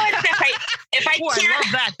 you know what? If I can't, I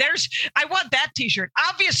love that. I want that T-shirt.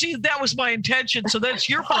 Obviously, that was my intention, so that's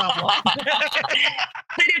your problem. But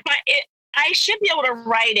I should be able to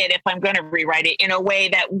write it if I'm going to rewrite it in a way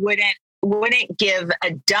that wouldn't give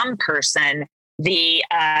a dumb person the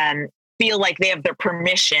feel like they have the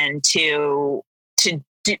permission to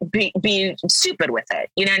be stupid with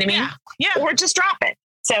it. You know what I mean? Yeah. Or just drop it.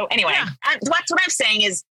 So anyway, that's what I'm saying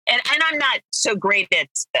is, and I'm not so great at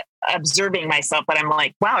observing myself, but I'm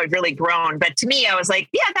like, wow, I've really grown. But to me, I was like,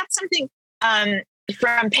 that's something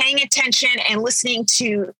from paying attention and listening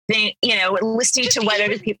to what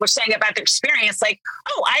other people are saying about their experience. Like,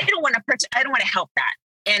 I don't want to help that.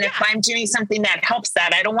 And if I'm doing something that helps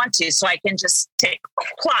that, I don't want to. So I can just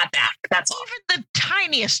claw back. That's all. Even the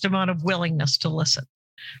tiniest amount of willingness to listen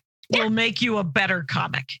will make you a better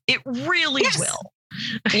comic. It really will.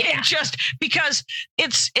 Yeah. Just because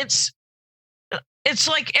it's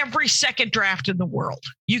like every second draft in the world.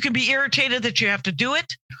 You can be irritated that you have to do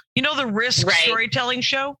it. You know, the Risk storytelling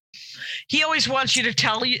show? He always wants you to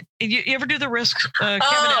tell you. You ever do the Risk? Kevin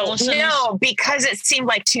Ellison? No, because it seemed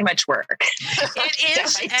like too much work. It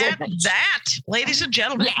is that, ladies and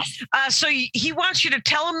gentlemen. Yes. So he wants you to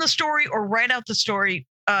tell him the story or write out the story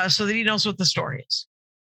so that he knows what the story is.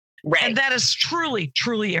 Right. And that is truly,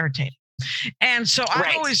 truly irritating. And so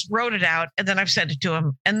I always wrote it out, and then I've sent it to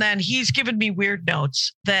him. And then he's given me weird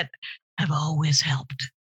notes that have always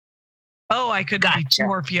helped. I couldn't be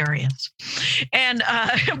more furious. And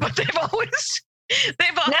but they've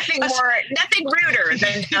nothing ruder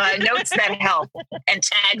than notes that help and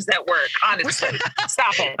tags that work. Honestly,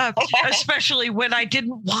 stop it. Especially when I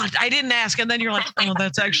didn't ask, and then you're like,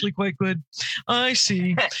 that's actually quite good. I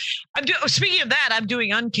see. Speaking of that, I'm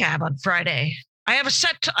doing Uncab on Friday. I have a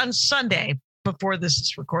set on Sunday before this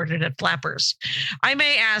is recorded at Flappers. I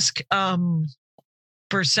may ask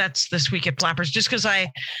for sets this week at Flappers just because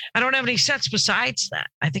I don't have any sets besides that.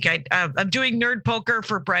 I think I'm doing Nerd Poker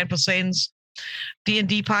for Brian Posehn's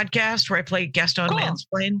D&D podcast where I play guest on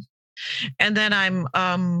Mansplain. And then I'm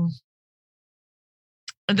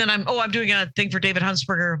doing a thing for David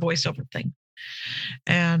Huntsberger, a voiceover thing.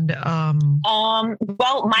 And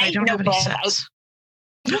well, my notebook,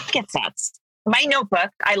 look at sets. My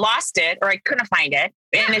notebook, I lost it or I couldn't find it.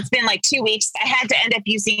 And it's been like 2 weeks. I had to end up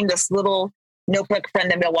using this little notebook from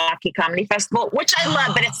the Milwaukee Comedy Festival, which I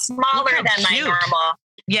love, but it's smaller than my normal.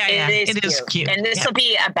 Yeah, it is cute. And this will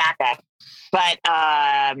be a backup. But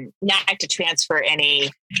not to transfer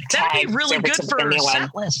any. That'd be really good for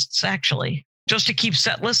set lists, actually, just to keep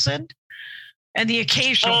set lists in, and the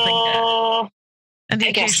occasional thing. And the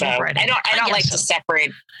occasional writing. I don't like to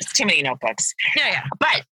separate. It's too many notebooks. Yeah.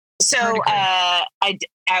 But so I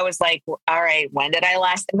was like, all right, when did I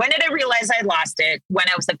realize I lost it? When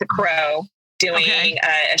I was at the Crow doing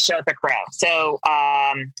a show at the Crow. So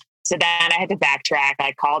so then I had to backtrack.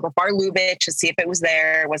 I called the Bar Lubitsch to see if it was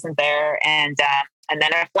there. It wasn't there. And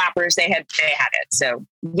then at Flappers, they had it. So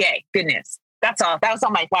yay, good news. That's all. That was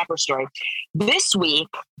all my Flapper story. This week,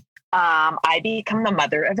 I become the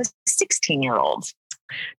mother of a 16-year-old.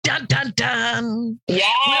 Dun dun dun.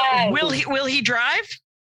 Yeah. Will he drive?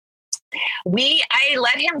 I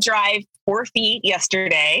let him drive 4 feet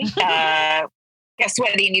yesterday. Guess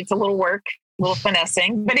what? He needs a little work, a little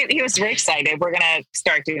finessing, but he was very excited. We're going to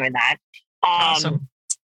start doing that. Awesome.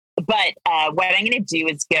 But what I'm going to do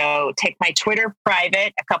is go take my Twitter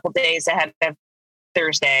private a couple days ahead of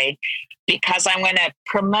Thursday, because I'm going to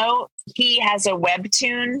promote. He has a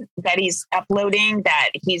webtoon that he's uploading that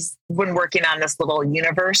he's been working on this little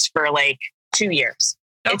universe for like 2 years.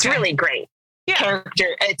 Okay. It's really great. Yeah.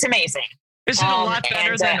 Character. It's amazing. Is it a lot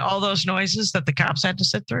better than all those noises that the cops had to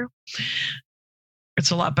sit through?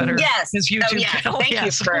 It's a lot better. Yes. His YouTube channel. Thank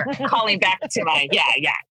you for calling back to my,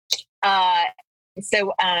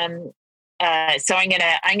 So I'm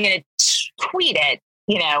gonna tweet it,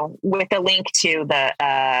 with a link to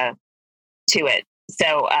to it.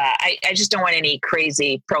 So I just don't want any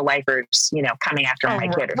crazy pro-lifers, coming after my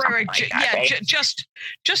Twitter. Right.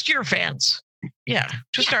 Just your fans. Yeah,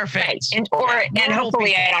 just our fans. Right. And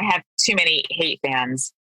hopefully I don't have too many hate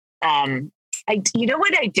fans. You know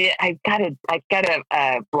what I did? I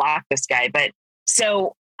gotta block this guy. But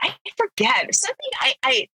so I forget something.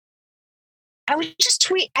 I was just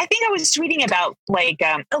I think I was tweeting about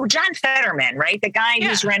John Fetterman, right? The guy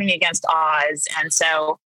who's running against Oz. And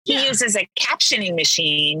so he uses a captioning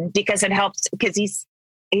machine because it helps, because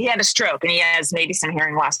he had a stroke and he has maybe some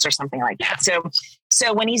hearing loss or something like that.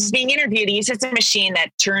 So when he's being interviewed, he uses a machine that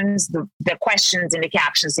turns the questions into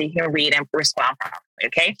captions so you can read and respond properly.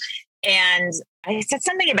 Okay. And I said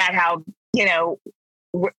something about how,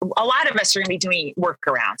 a lot of us are going to be doing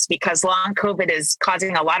workarounds because long COVID is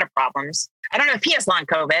causing a lot of problems. I don't know if he has long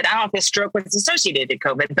COVID. I don't know if his stroke was associated with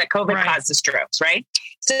COVID, but COVID caused the strokes, right?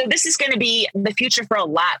 So this is going to be the future for a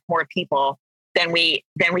lot more people than we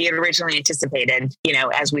had originally anticipated,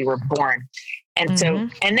 as we were born. And so,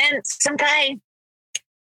 and then some guy,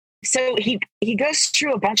 so he goes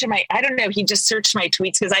through a bunch of I don't know, he just searched my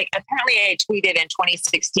tweets because apparently I tweeted in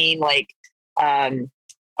 2016,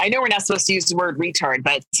 I know we're not supposed to use the word retard,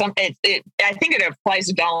 but I think it applies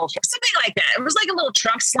to Donald Trump, something like that. It was like a little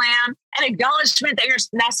Trump slam, an acknowledgement that you're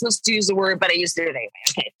not supposed to use the word, but I used it anyway.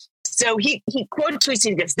 Okay. So he quote tweets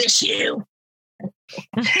and he goes, "This you."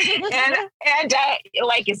 and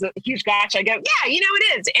it's a huge gotcha. I go, yeah,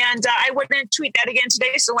 it is. And I wouldn't tweet that again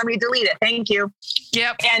today. So let me delete it. Thank you.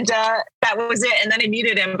 Yep. And that was it. And then I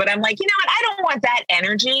muted him, but I'm like, you know what? I don't want that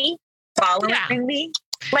energy following me.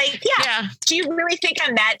 Do you really think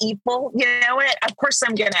I'm that evil? You know what? Of course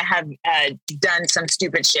I'm going to have done some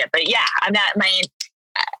stupid shit, but I'm not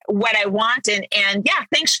what I want. And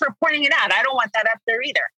thanks for pointing it out. I don't want that up there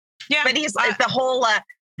either. Yeah. But he's like the whole,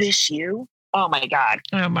 this you. Oh my God.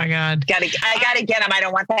 I gotta get him. I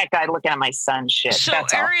don't want that guy looking at my son's shit. So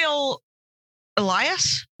that's Ariel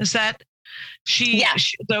Elias, is that she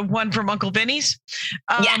the one from Uncle Vinny's?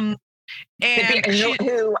 And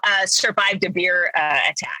who survived a beer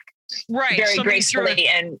attack. Right. Very gracefully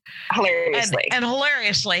and hilariously. And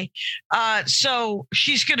hilariously. So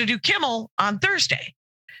she's going to do Kimmel on Thursday.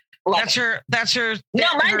 That's her. No,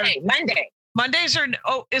 Monday. Mondays are,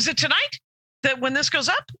 is it tonight? That when this goes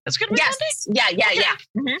up, it's going to be Monday? Yeah.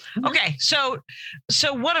 Mm-hmm. Okay. So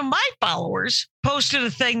one of my followers posted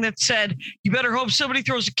a thing that said, you better hope somebody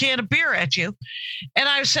throws a can of beer at you. And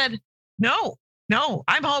I said, no,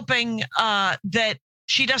 I'm hoping that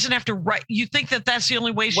she doesn't have to write. You think that that's the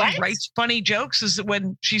only way she writes funny jokes is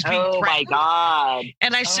when she's being threatened? My God.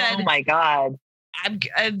 And I said, oh my God,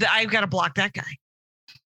 I've got to block that guy.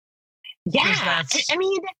 Yeah. I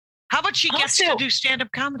mean, how about she gets to do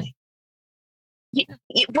stand-up comedy?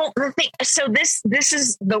 Well, the thing. So this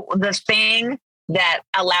is the thing that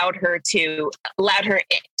allowed her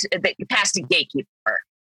past the gatekeeper.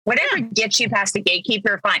 Whatever gets you past the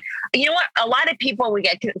gatekeeper, fine. You know what? A lot of people would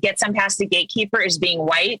get some past the gatekeeper is being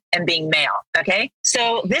white and being male. Okay.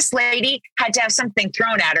 So this lady had to have something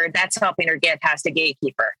thrown at her that's helping her get past the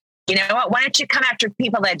gatekeeper. You know what? Why don't you come after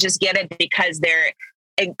people that just get it because they're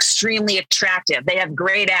extremely attractive? They have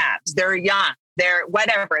great abs. They're young. They're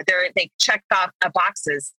whatever. They check off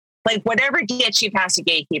boxes. Like whatever gets you past the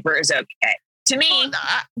gatekeeper is okay. To me,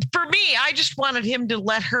 for me, I just wanted him to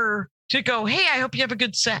let her to go, hey, I hope you have a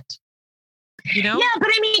good set. You know? Yeah, but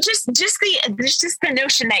I mean, just the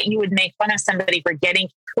notion that you would make fun of somebody for getting,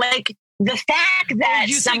 like, the fact that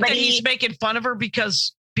you somebody think that he's making fun of her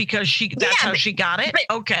because that's how she got it.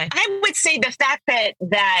 Okay, I would say the fact that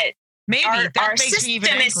maybe our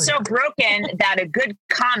system is so broken that a good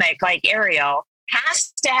comic like Ariel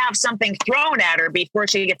has to have something thrown at her before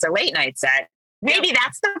she gets a late night set. Maybe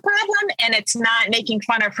that's the problem, and it's not making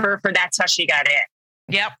fun of her for that's how she got in.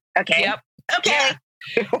 Yep. Okay. Yep. Okay.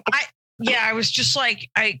 Yeah. I was just like,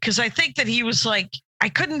 because I think that he was like, I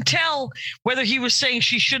couldn't tell whether he was saying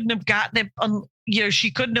she shouldn't have gotten it.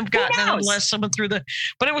 She couldn't have gotten it unless someone threw but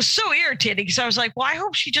it was so irritating because I was like, well, I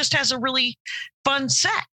hope she just has a really fun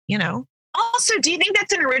set, you know? Also, do you think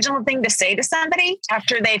that's an original thing to say to somebody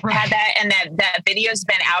after they've had that and that video's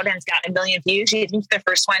been out and it's gotten 1 million views? Do you think the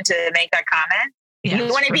first one to make that comment? Yeah,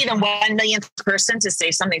 you want to be the 1 millionth person to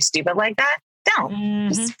say something stupid like that? Don't.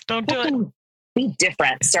 Mm-hmm. Don't do it. Be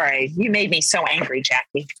different. Sorry, you made me so angry,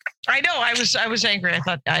 Jackie. I know. I was angry. I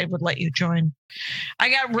thought I would let you join. I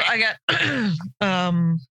got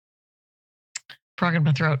frog in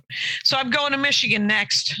my throat. So I'm going to Michigan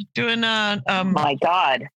next. Doing my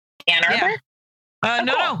God, Ann Arbor? Yeah.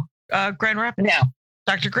 No, Grand Rapids. No,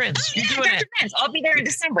 Dr. Grins. Yeah, Dr. Grins. I'll be there in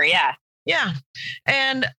December. Yeah. Yeah,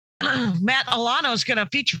 and Matt Alano is going to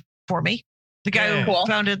feature for me. The guy who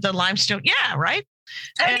founded the Limestone. Yeah, right.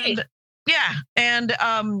 Okay. And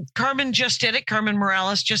Carmen just did it. Carmen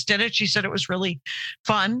Morales just did it. She said it was really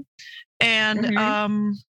fun. And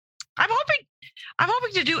I'm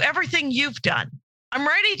hoping to do everything you've done. I'm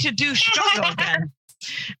ready to do Chicago again.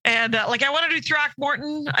 And I want to do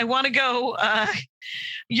Throckmorton. I want to go.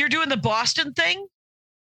 You're doing the Boston thing?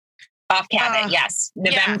 Off Cabot, yes.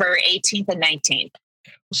 November 18th and 19th.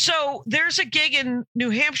 So there's a gig in New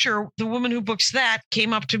Hampshire. The woman who books that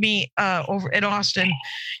came up to me over in Austin,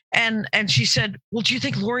 and she said, "Well, do you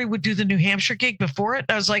think Lori would do the New Hampshire gig before it?"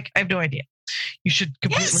 I was like, "I have no idea. You should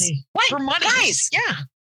completely for money." Guys, yeah.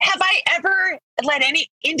 Have I ever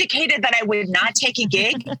indicated that I would not take a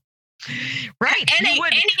gig? Right. Any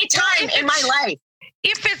time in my life,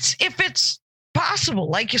 if it's possible,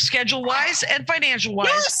 like schedule wise and financial wise,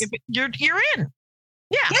 yes. You're in.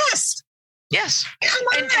 Yeah. Yes. Yes. Come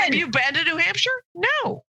on. And have you been to New Hampshire?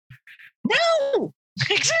 No.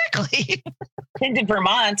 Exactly. Been to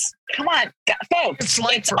Vermont. Come on, folks.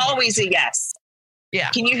 It's always a yes. Yeah.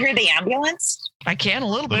 Can you hear the ambulance? I can a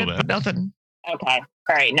little bit, but nothing. Okay.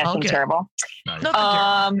 All right. Nothing terrible. Nice. Nothing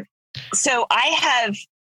terrible. So I have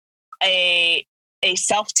a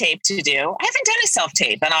self-tape to do. I haven't done a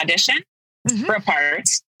self-tape, an audition for a part.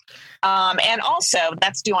 And also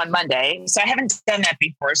that's due on Monday. So I haven't done that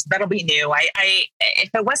before. So that'll be new. I if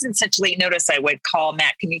it wasn't such late notice, I would call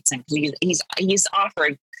Matt Knutson because he's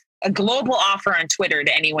offered a global offer on Twitter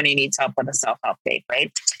to anyone who needs help with a self-help tape.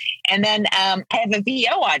 Right. And then I have a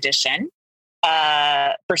VO audition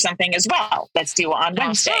for something as well that's due on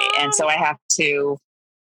Wednesday. And so I have to.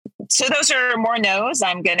 So those are more no's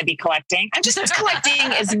I'm going to be collecting. I'm just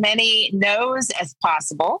collecting as many no's as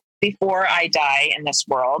possible before I die in this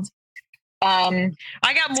world. I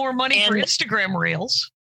got more money for Instagram Reels.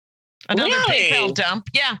 Another PayPal dump.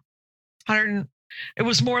 Yeah. It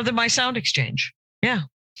was more than my Sound Exchange. Yeah.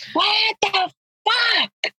 What the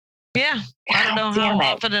fuck? Yeah. God, I don't know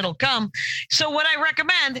how often it'll come. So what I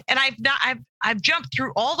recommend, and I've jumped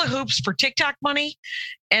through all the hoops for TikTok money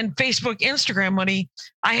and Facebook, Instagram money.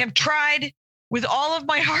 I have tried with all of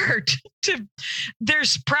my heart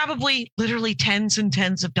there's probably literally tens and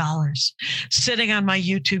tens of dollars sitting on my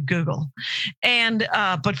YouTube Google. And,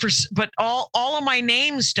 but all of my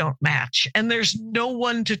names don't match and there's no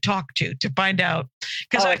one to talk to find out.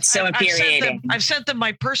 Because it's so infuriating. I've sent them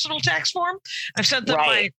my personal tax form. I've sent them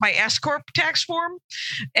my S-Corp tax form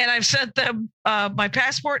and I've sent them my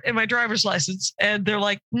passport and my driver's license. And they're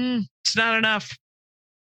like, it's not enough.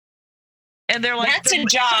 And they're like, that's a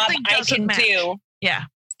job I can do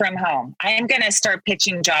from home. I am going to start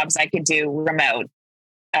pitching jobs I could do remote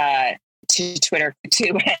to Twitter,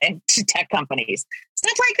 to tech companies.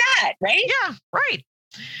 Stuff like that, right? Yeah, right.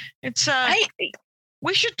 It's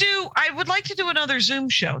we should do. I would like to do another Zoom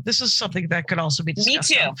show. This is something that could also be discussed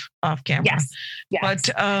Me too. Off camera. Yes. But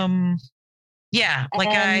yeah, like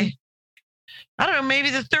I don't know, maybe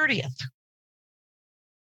the 30th.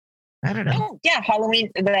 I don't know. Oh, yeah, Halloween,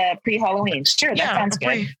 the pre-Halloween. Sure, that sounds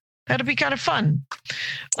good. That'd be kind of fun.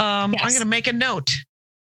 I'm Yes. going to make a note.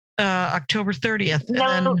 October 30th.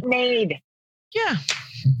 Note made. Yeah.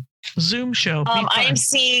 Zoom show. I am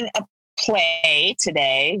seeing a play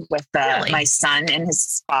today with Really? my son and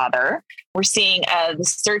his father. We're seeing The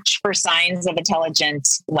Search for Signs of Intelligent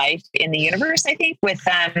Life in the Universe, I think, with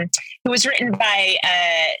who was written by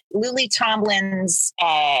Lily Tomlin's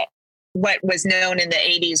what was known in the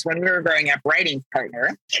 80s when we were growing up writing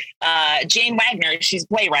partner. Jane Wagner, she's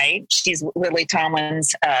playwright. She's Lily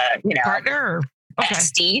Tomlin's partner. Okay.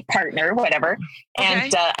 bestie, partner, whatever. Okay.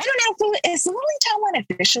 And I don't know, is Lily Tomlin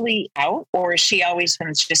officially out, or is she always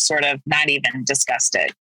been just sort of not even discussed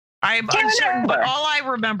it? I'm uncertain, but all I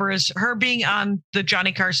remember is her being on the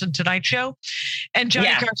Johnny Carson Tonight Show and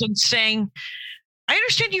Johnny Carson saying, I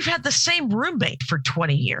understand you've had the same roommate for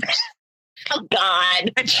 20 years. Oh,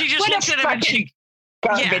 God. And she just looked at him and she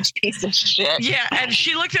garbage piece of shit. Yeah. And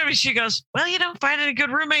she looked at me and she goes, well, finding a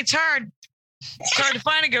good roommate's hard. It's hard to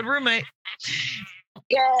find a good roommate.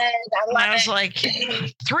 Good. I was like, 3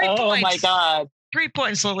 points. Oh, my God. 3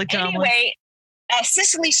 points, Lily Tomlin. Anyway,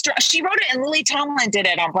 Cicely Strong, she wrote it, and Lily Tomlin did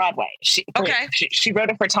it on Broadway. She wrote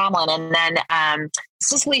it for Tomlin, and then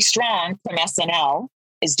Cicely Strong from SNL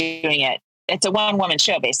is doing it. It's a one-woman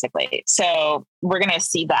show, basically. So we're going to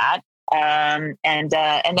see that. And then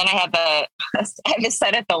I have a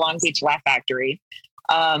set at the Long Beach Laugh Factory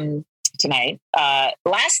tonight.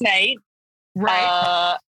 Last night,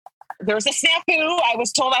 right. There was a snafu. I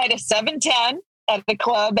was told I had a 7:10 at the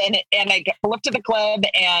club, and I looked at the club,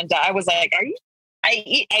 and I was like, "Are you?"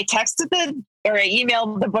 I texted I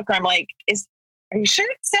emailed the booker. I'm like, "Are you sure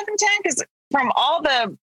it's 7:10?" Because from all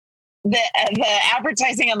the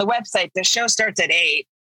advertising on the website, the show starts at 8.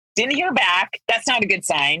 Didn't hear back. That's not a good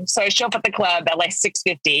sign. So I show up at the club at like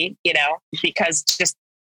 6:50, because just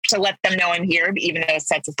to let them know I'm here, even though it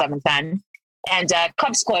sets at 7:10, and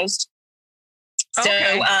club's closed. So,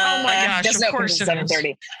 okay. Oh my gosh, of course it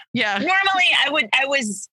 7:30. Yeah. Normally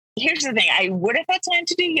here's the thing. I would have had time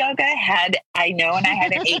to do yoga had I known I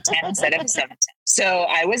had an 8:10 instead of a 7:10. So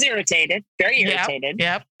I was irritated, very irritated,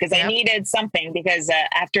 because I needed something, because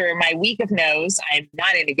after my week of no's, I'm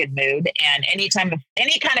not in a good mood. And any kind of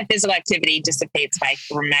physical activity dissipates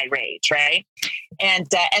my rage. Right. And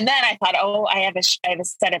then I thought, I have a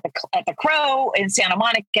set at the Crow in Santa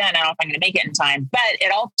Monica, and I don't know if I'm going to make it in time, but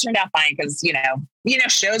it all turned out fine because,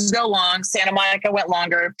 shows go long. Santa Monica went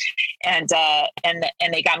longer, and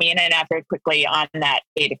they got me in and out very quickly on that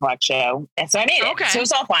 8 o'clock show. And so I made it. Okay. So it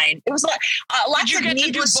was all fine. It was lots of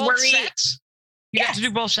needless worry. You got to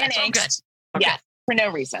do both sets. Oh, good. Okay. Yeah, for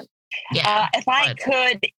no reason. Yeah. If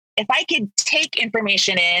I could take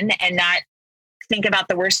information in and not think about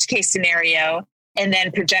the worst case scenario and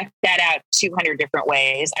then project that out 200 different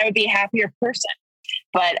ways, I would be a happier person.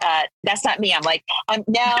 But that's not me. I'm like, I'm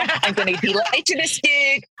going to be late to this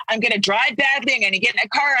gig. I'm going to drive badly. I'm going to get in a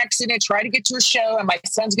car accident, try to get to a show, and my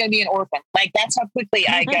son's going to be an orphan. Like, that's how quickly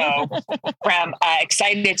I go from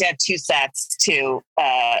excited to have 2 sets to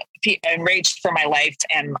enraged for my life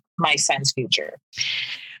and my son's future.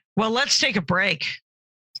 Well, let's take a break.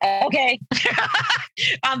 Okay.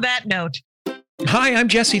 On that note. Hi, I'm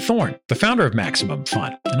Jesse Thorne, the founder of Maximum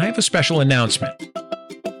Fun, and I have a special announcement.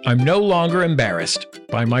 I'm no longer embarrassed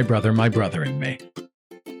by my brother and me.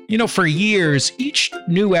 For years, each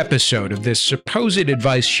new episode of this supposed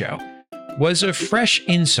advice show was a fresh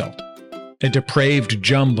insult, a depraved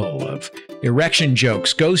jumble of erection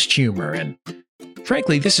jokes, ghost humor, and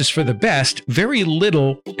frankly, this is for the best, very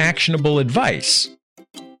little actionable advice.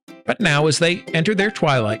 But now, as they enter their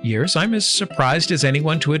twilight years, I'm as surprised as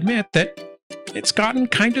anyone to admit that it's gotten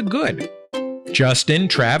kind of good. Justin,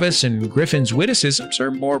 Travis, and Griffin's witticisms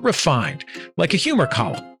are more refined, like a humor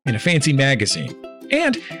column in a fancy magazine.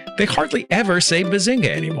 And they hardly ever say bazinga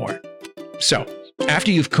anymore. So, after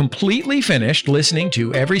you've completely finished listening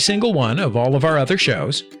to every single one of all of our other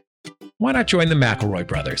shows, why not join the McElroy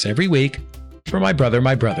brothers every week for My Brother,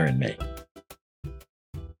 and Me?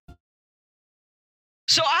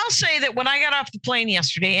 So I'll say that when I got off the plane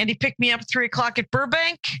yesterday, Andy picked me up at 3 o'clock at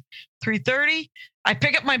Burbank, 3:30. I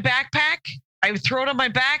pick up my backpack. I throw it on my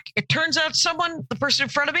back. It turns out the person in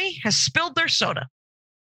front of me, has spilled their soda.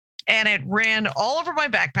 And it ran all over my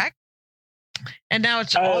backpack. And now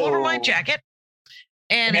it's all over my jacket.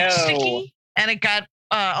 And it's sticky. And it got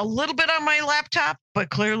a little bit on my laptop,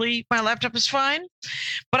 but clearly my laptop is fine.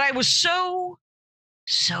 But I was so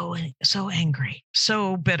so angry,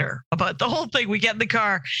 so bitter about the whole thing. We get in the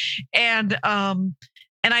car, and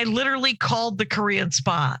I literally called the Korean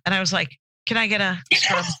spa, and I was like, "Can I get a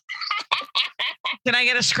scrub? Can I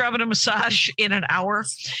get a scrub and a massage in an hour?"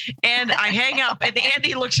 And I hang up, and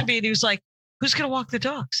Andy looks at me and he was like, "Who's going to walk the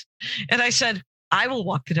dogs?" And I said, "I will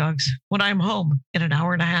walk the dogs when I'm home in an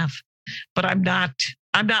hour and a half, but I'm not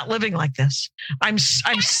living like this. I'm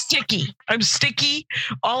sticky. I'm sticky.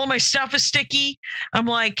 All of my stuff is sticky. I'm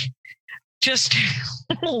like, just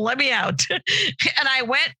let me out." And I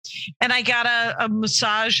went and I got a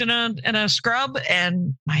massage and a scrub,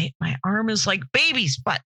 and my arm is like baby's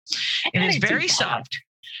butt. It is very soft.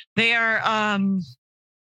 They are, and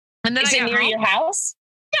then is it near your house?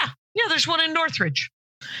 Yeah. There's one in Northridge,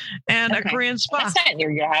 and a Korean spa. That's not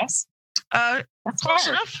near your house. That's close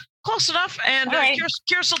enough. Close enough. And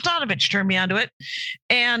Kira Sultanovich turned me onto it.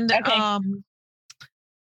 And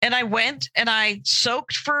and I went and I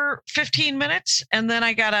soaked for 15 minutes, and then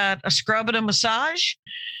I got a scrub and a massage.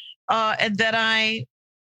 And then I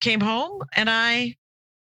came home and I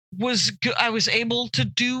was able to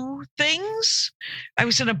do things. I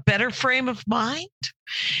was in a better frame of mind.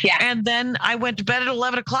 Yeah. And then I went to bed at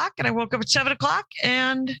 11 o'clock and I woke up at 7 o'clock,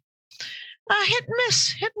 and hit and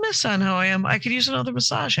miss on how I am. I could use another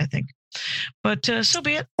massage, I think, but so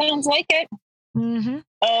be it. Sounds like it. Mm-hmm.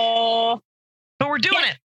 But we're doing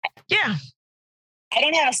it. Yeah. I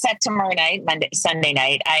don't have a set tomorrow night, Sunday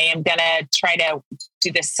night. I am going to try to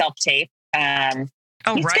do this self-tape. It's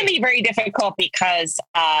going to be very difficult because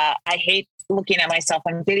I hate looking at myself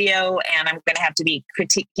on video, and I'm going to have to be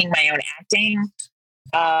critiquing my own acting.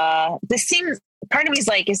 Part of me is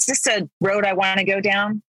like, is this a road I want to go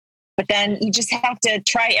down? But then you just have to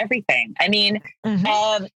try everything. I mean,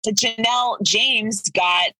 Janelle James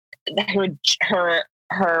got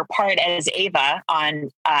her part as Ava on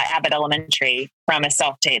Abbott Elementary from a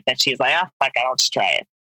self-tape that she's like, oh, fuck it, I'll just try it.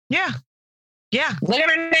 Yeah. Yeah. Look at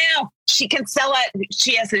her now. She can sell out.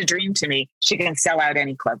 She has a dream to me. She can sell out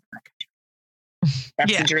any club.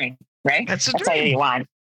 That's the dream, right? That's all you want.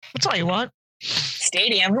 That's all you want.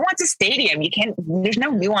 Stadium. Who wants a stadium? You can't, there's no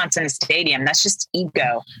nuance in a stadium. That's just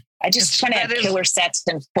ego. I just want to have killer sets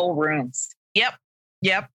and full rooms. Yep.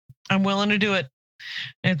 I'm willing to do it.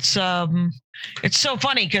 It's so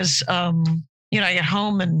funny because, I get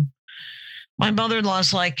home and my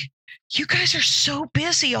mother-in-law's like, "You guys are so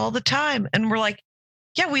busy all the time." And we're like,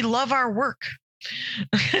 "Yeah, we love our work."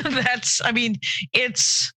 It's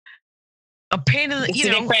a pain in the,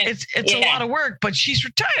 it's a lot of work, but she's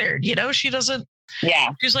retired, she doesn't.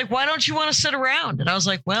 Yeah. She's like, "Why don't you want to sit around?" And I was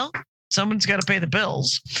like, "Well, someone's got to pay the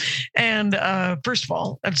bills." And first of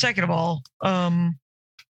all, and second of all, I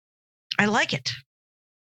like it.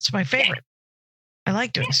 It's my favorite. I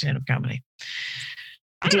like doing stand-up comedy.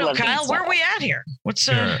 I don't know, Kyle, where are we at here? What's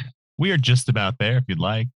we are just about there if you'd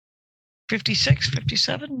like. 56,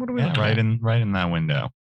 57? What are we looking at? Right in that window.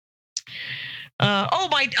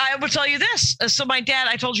 I will tell you this. So my dad,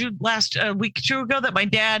 I told you last week or two ago that my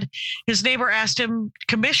dad, his neighbor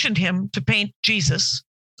commissioned him to paint Jesus.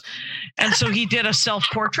 And so he did a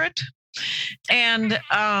self-portrait. And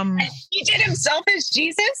he did himself as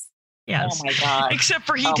Jesus? Yes. Oh my God. Except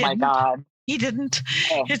for he didn't. Oh my God. He didn't.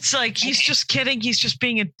 Oh. It's like he's just kidding. He's just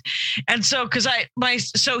being and so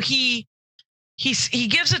he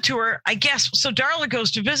gives it to her, I guess. So Darla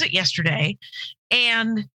goes to visit yesterday,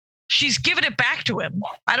 and she's given it back to him.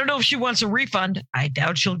 I don't know if she wants a refund. I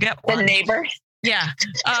doubt she'll get one. The neighbor. Yeah,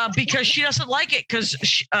 because she doesn't like it because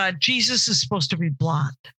Jesus is supposed to be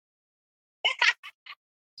blonde.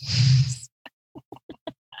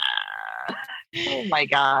 Oh my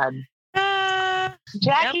God.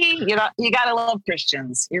 Jackie, you gotta love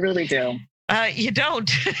Christians. You really do. You don't.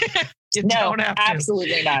 You no, don't have to.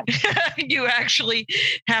 Absolutely not. You actually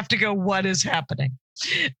have to go, what is happening?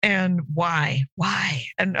 And why?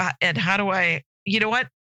 And how do I, you know what?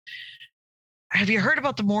 Have you heard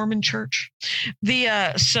about the Mormon Church?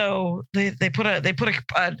 So they put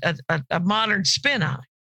a modern spin on it,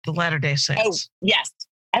 the Latter-day Saints. Oh, yes.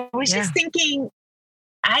 I was just thinking,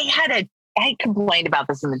 I complained about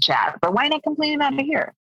this in the chat, but why not complain about it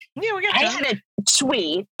here? Yeah, I had a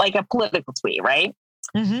tweet, like a political tweet, right?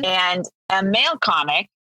 Mm-hmm. And a male comic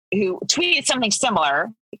who tweeted something similar,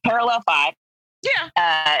 Parallel 5,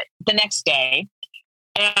 the next day,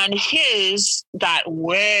 and his got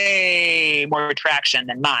way more traction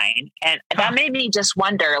than mine. And that made me just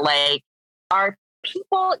wonder, like, are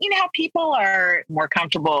people, how people are more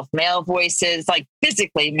comfortable with male voices, like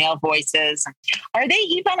physically male voices? Are they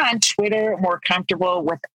even on Twitter more comfortable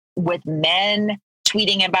with men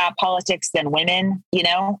tweeting about politics than women?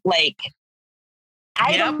 Like,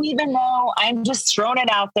 I don't even know. I'm just throwing it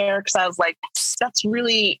out there because I was like, that's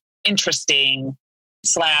really interesting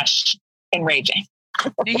 / enraging.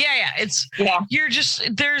 Yeah. It's you're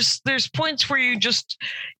just there's points where you're just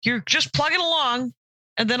plugging along,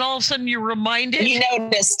 and then all of a sudden you're reminded. You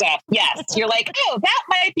notice stuff. Yes, you're like, oh, that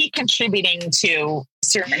might be contributing to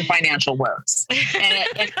certain financial woes, and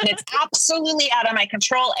it's absolutely out of my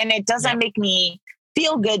control, and it doesn't make me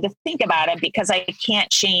feel good to think about it because I can't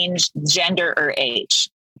change gender or age.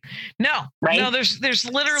 No, right? No, there's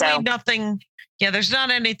literally nothing. Yeah, there's not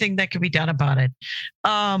anything that can be done about it.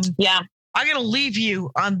 I'm going to leave you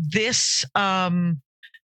on this bombshell.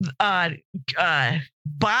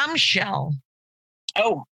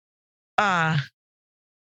 Oh.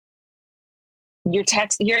 You're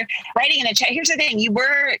writing in a chat. Here's the thing. You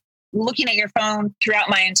were looking at your phone throughout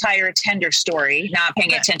my entire Tinder story, not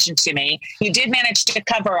paying attention to me. You did manage to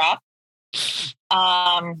cover up.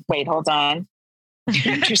 Wait, hold on.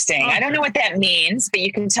 Interesting. I don't know what that means, but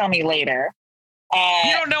you can tell me later.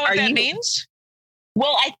 You don't know what that means?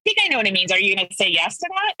 Well, I think I know what it means. Are you going to say yes to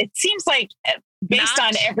that? It seems like based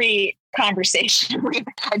on every conversation we've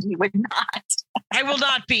had, you would not. I will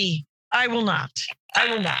not be. I will not.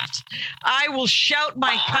 I will shout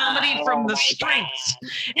my comedy from the streets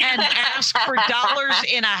and ask for dollars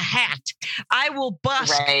in a hat. I will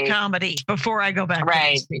bust comedy before I go back to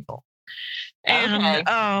these people. And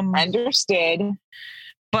understood.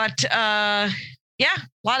 But a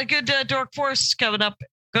lot of good Dork Forest coming up.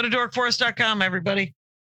 Go to dorkforest.com, everybody.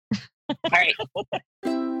 All right.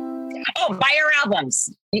 Oh, buy our albums.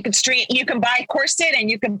 You can buy Corset and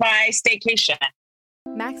you can buy Staycation.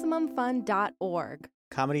 MaximumFun.org.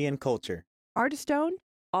 Comedy and culture. Artist owned,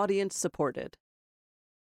 audience supported.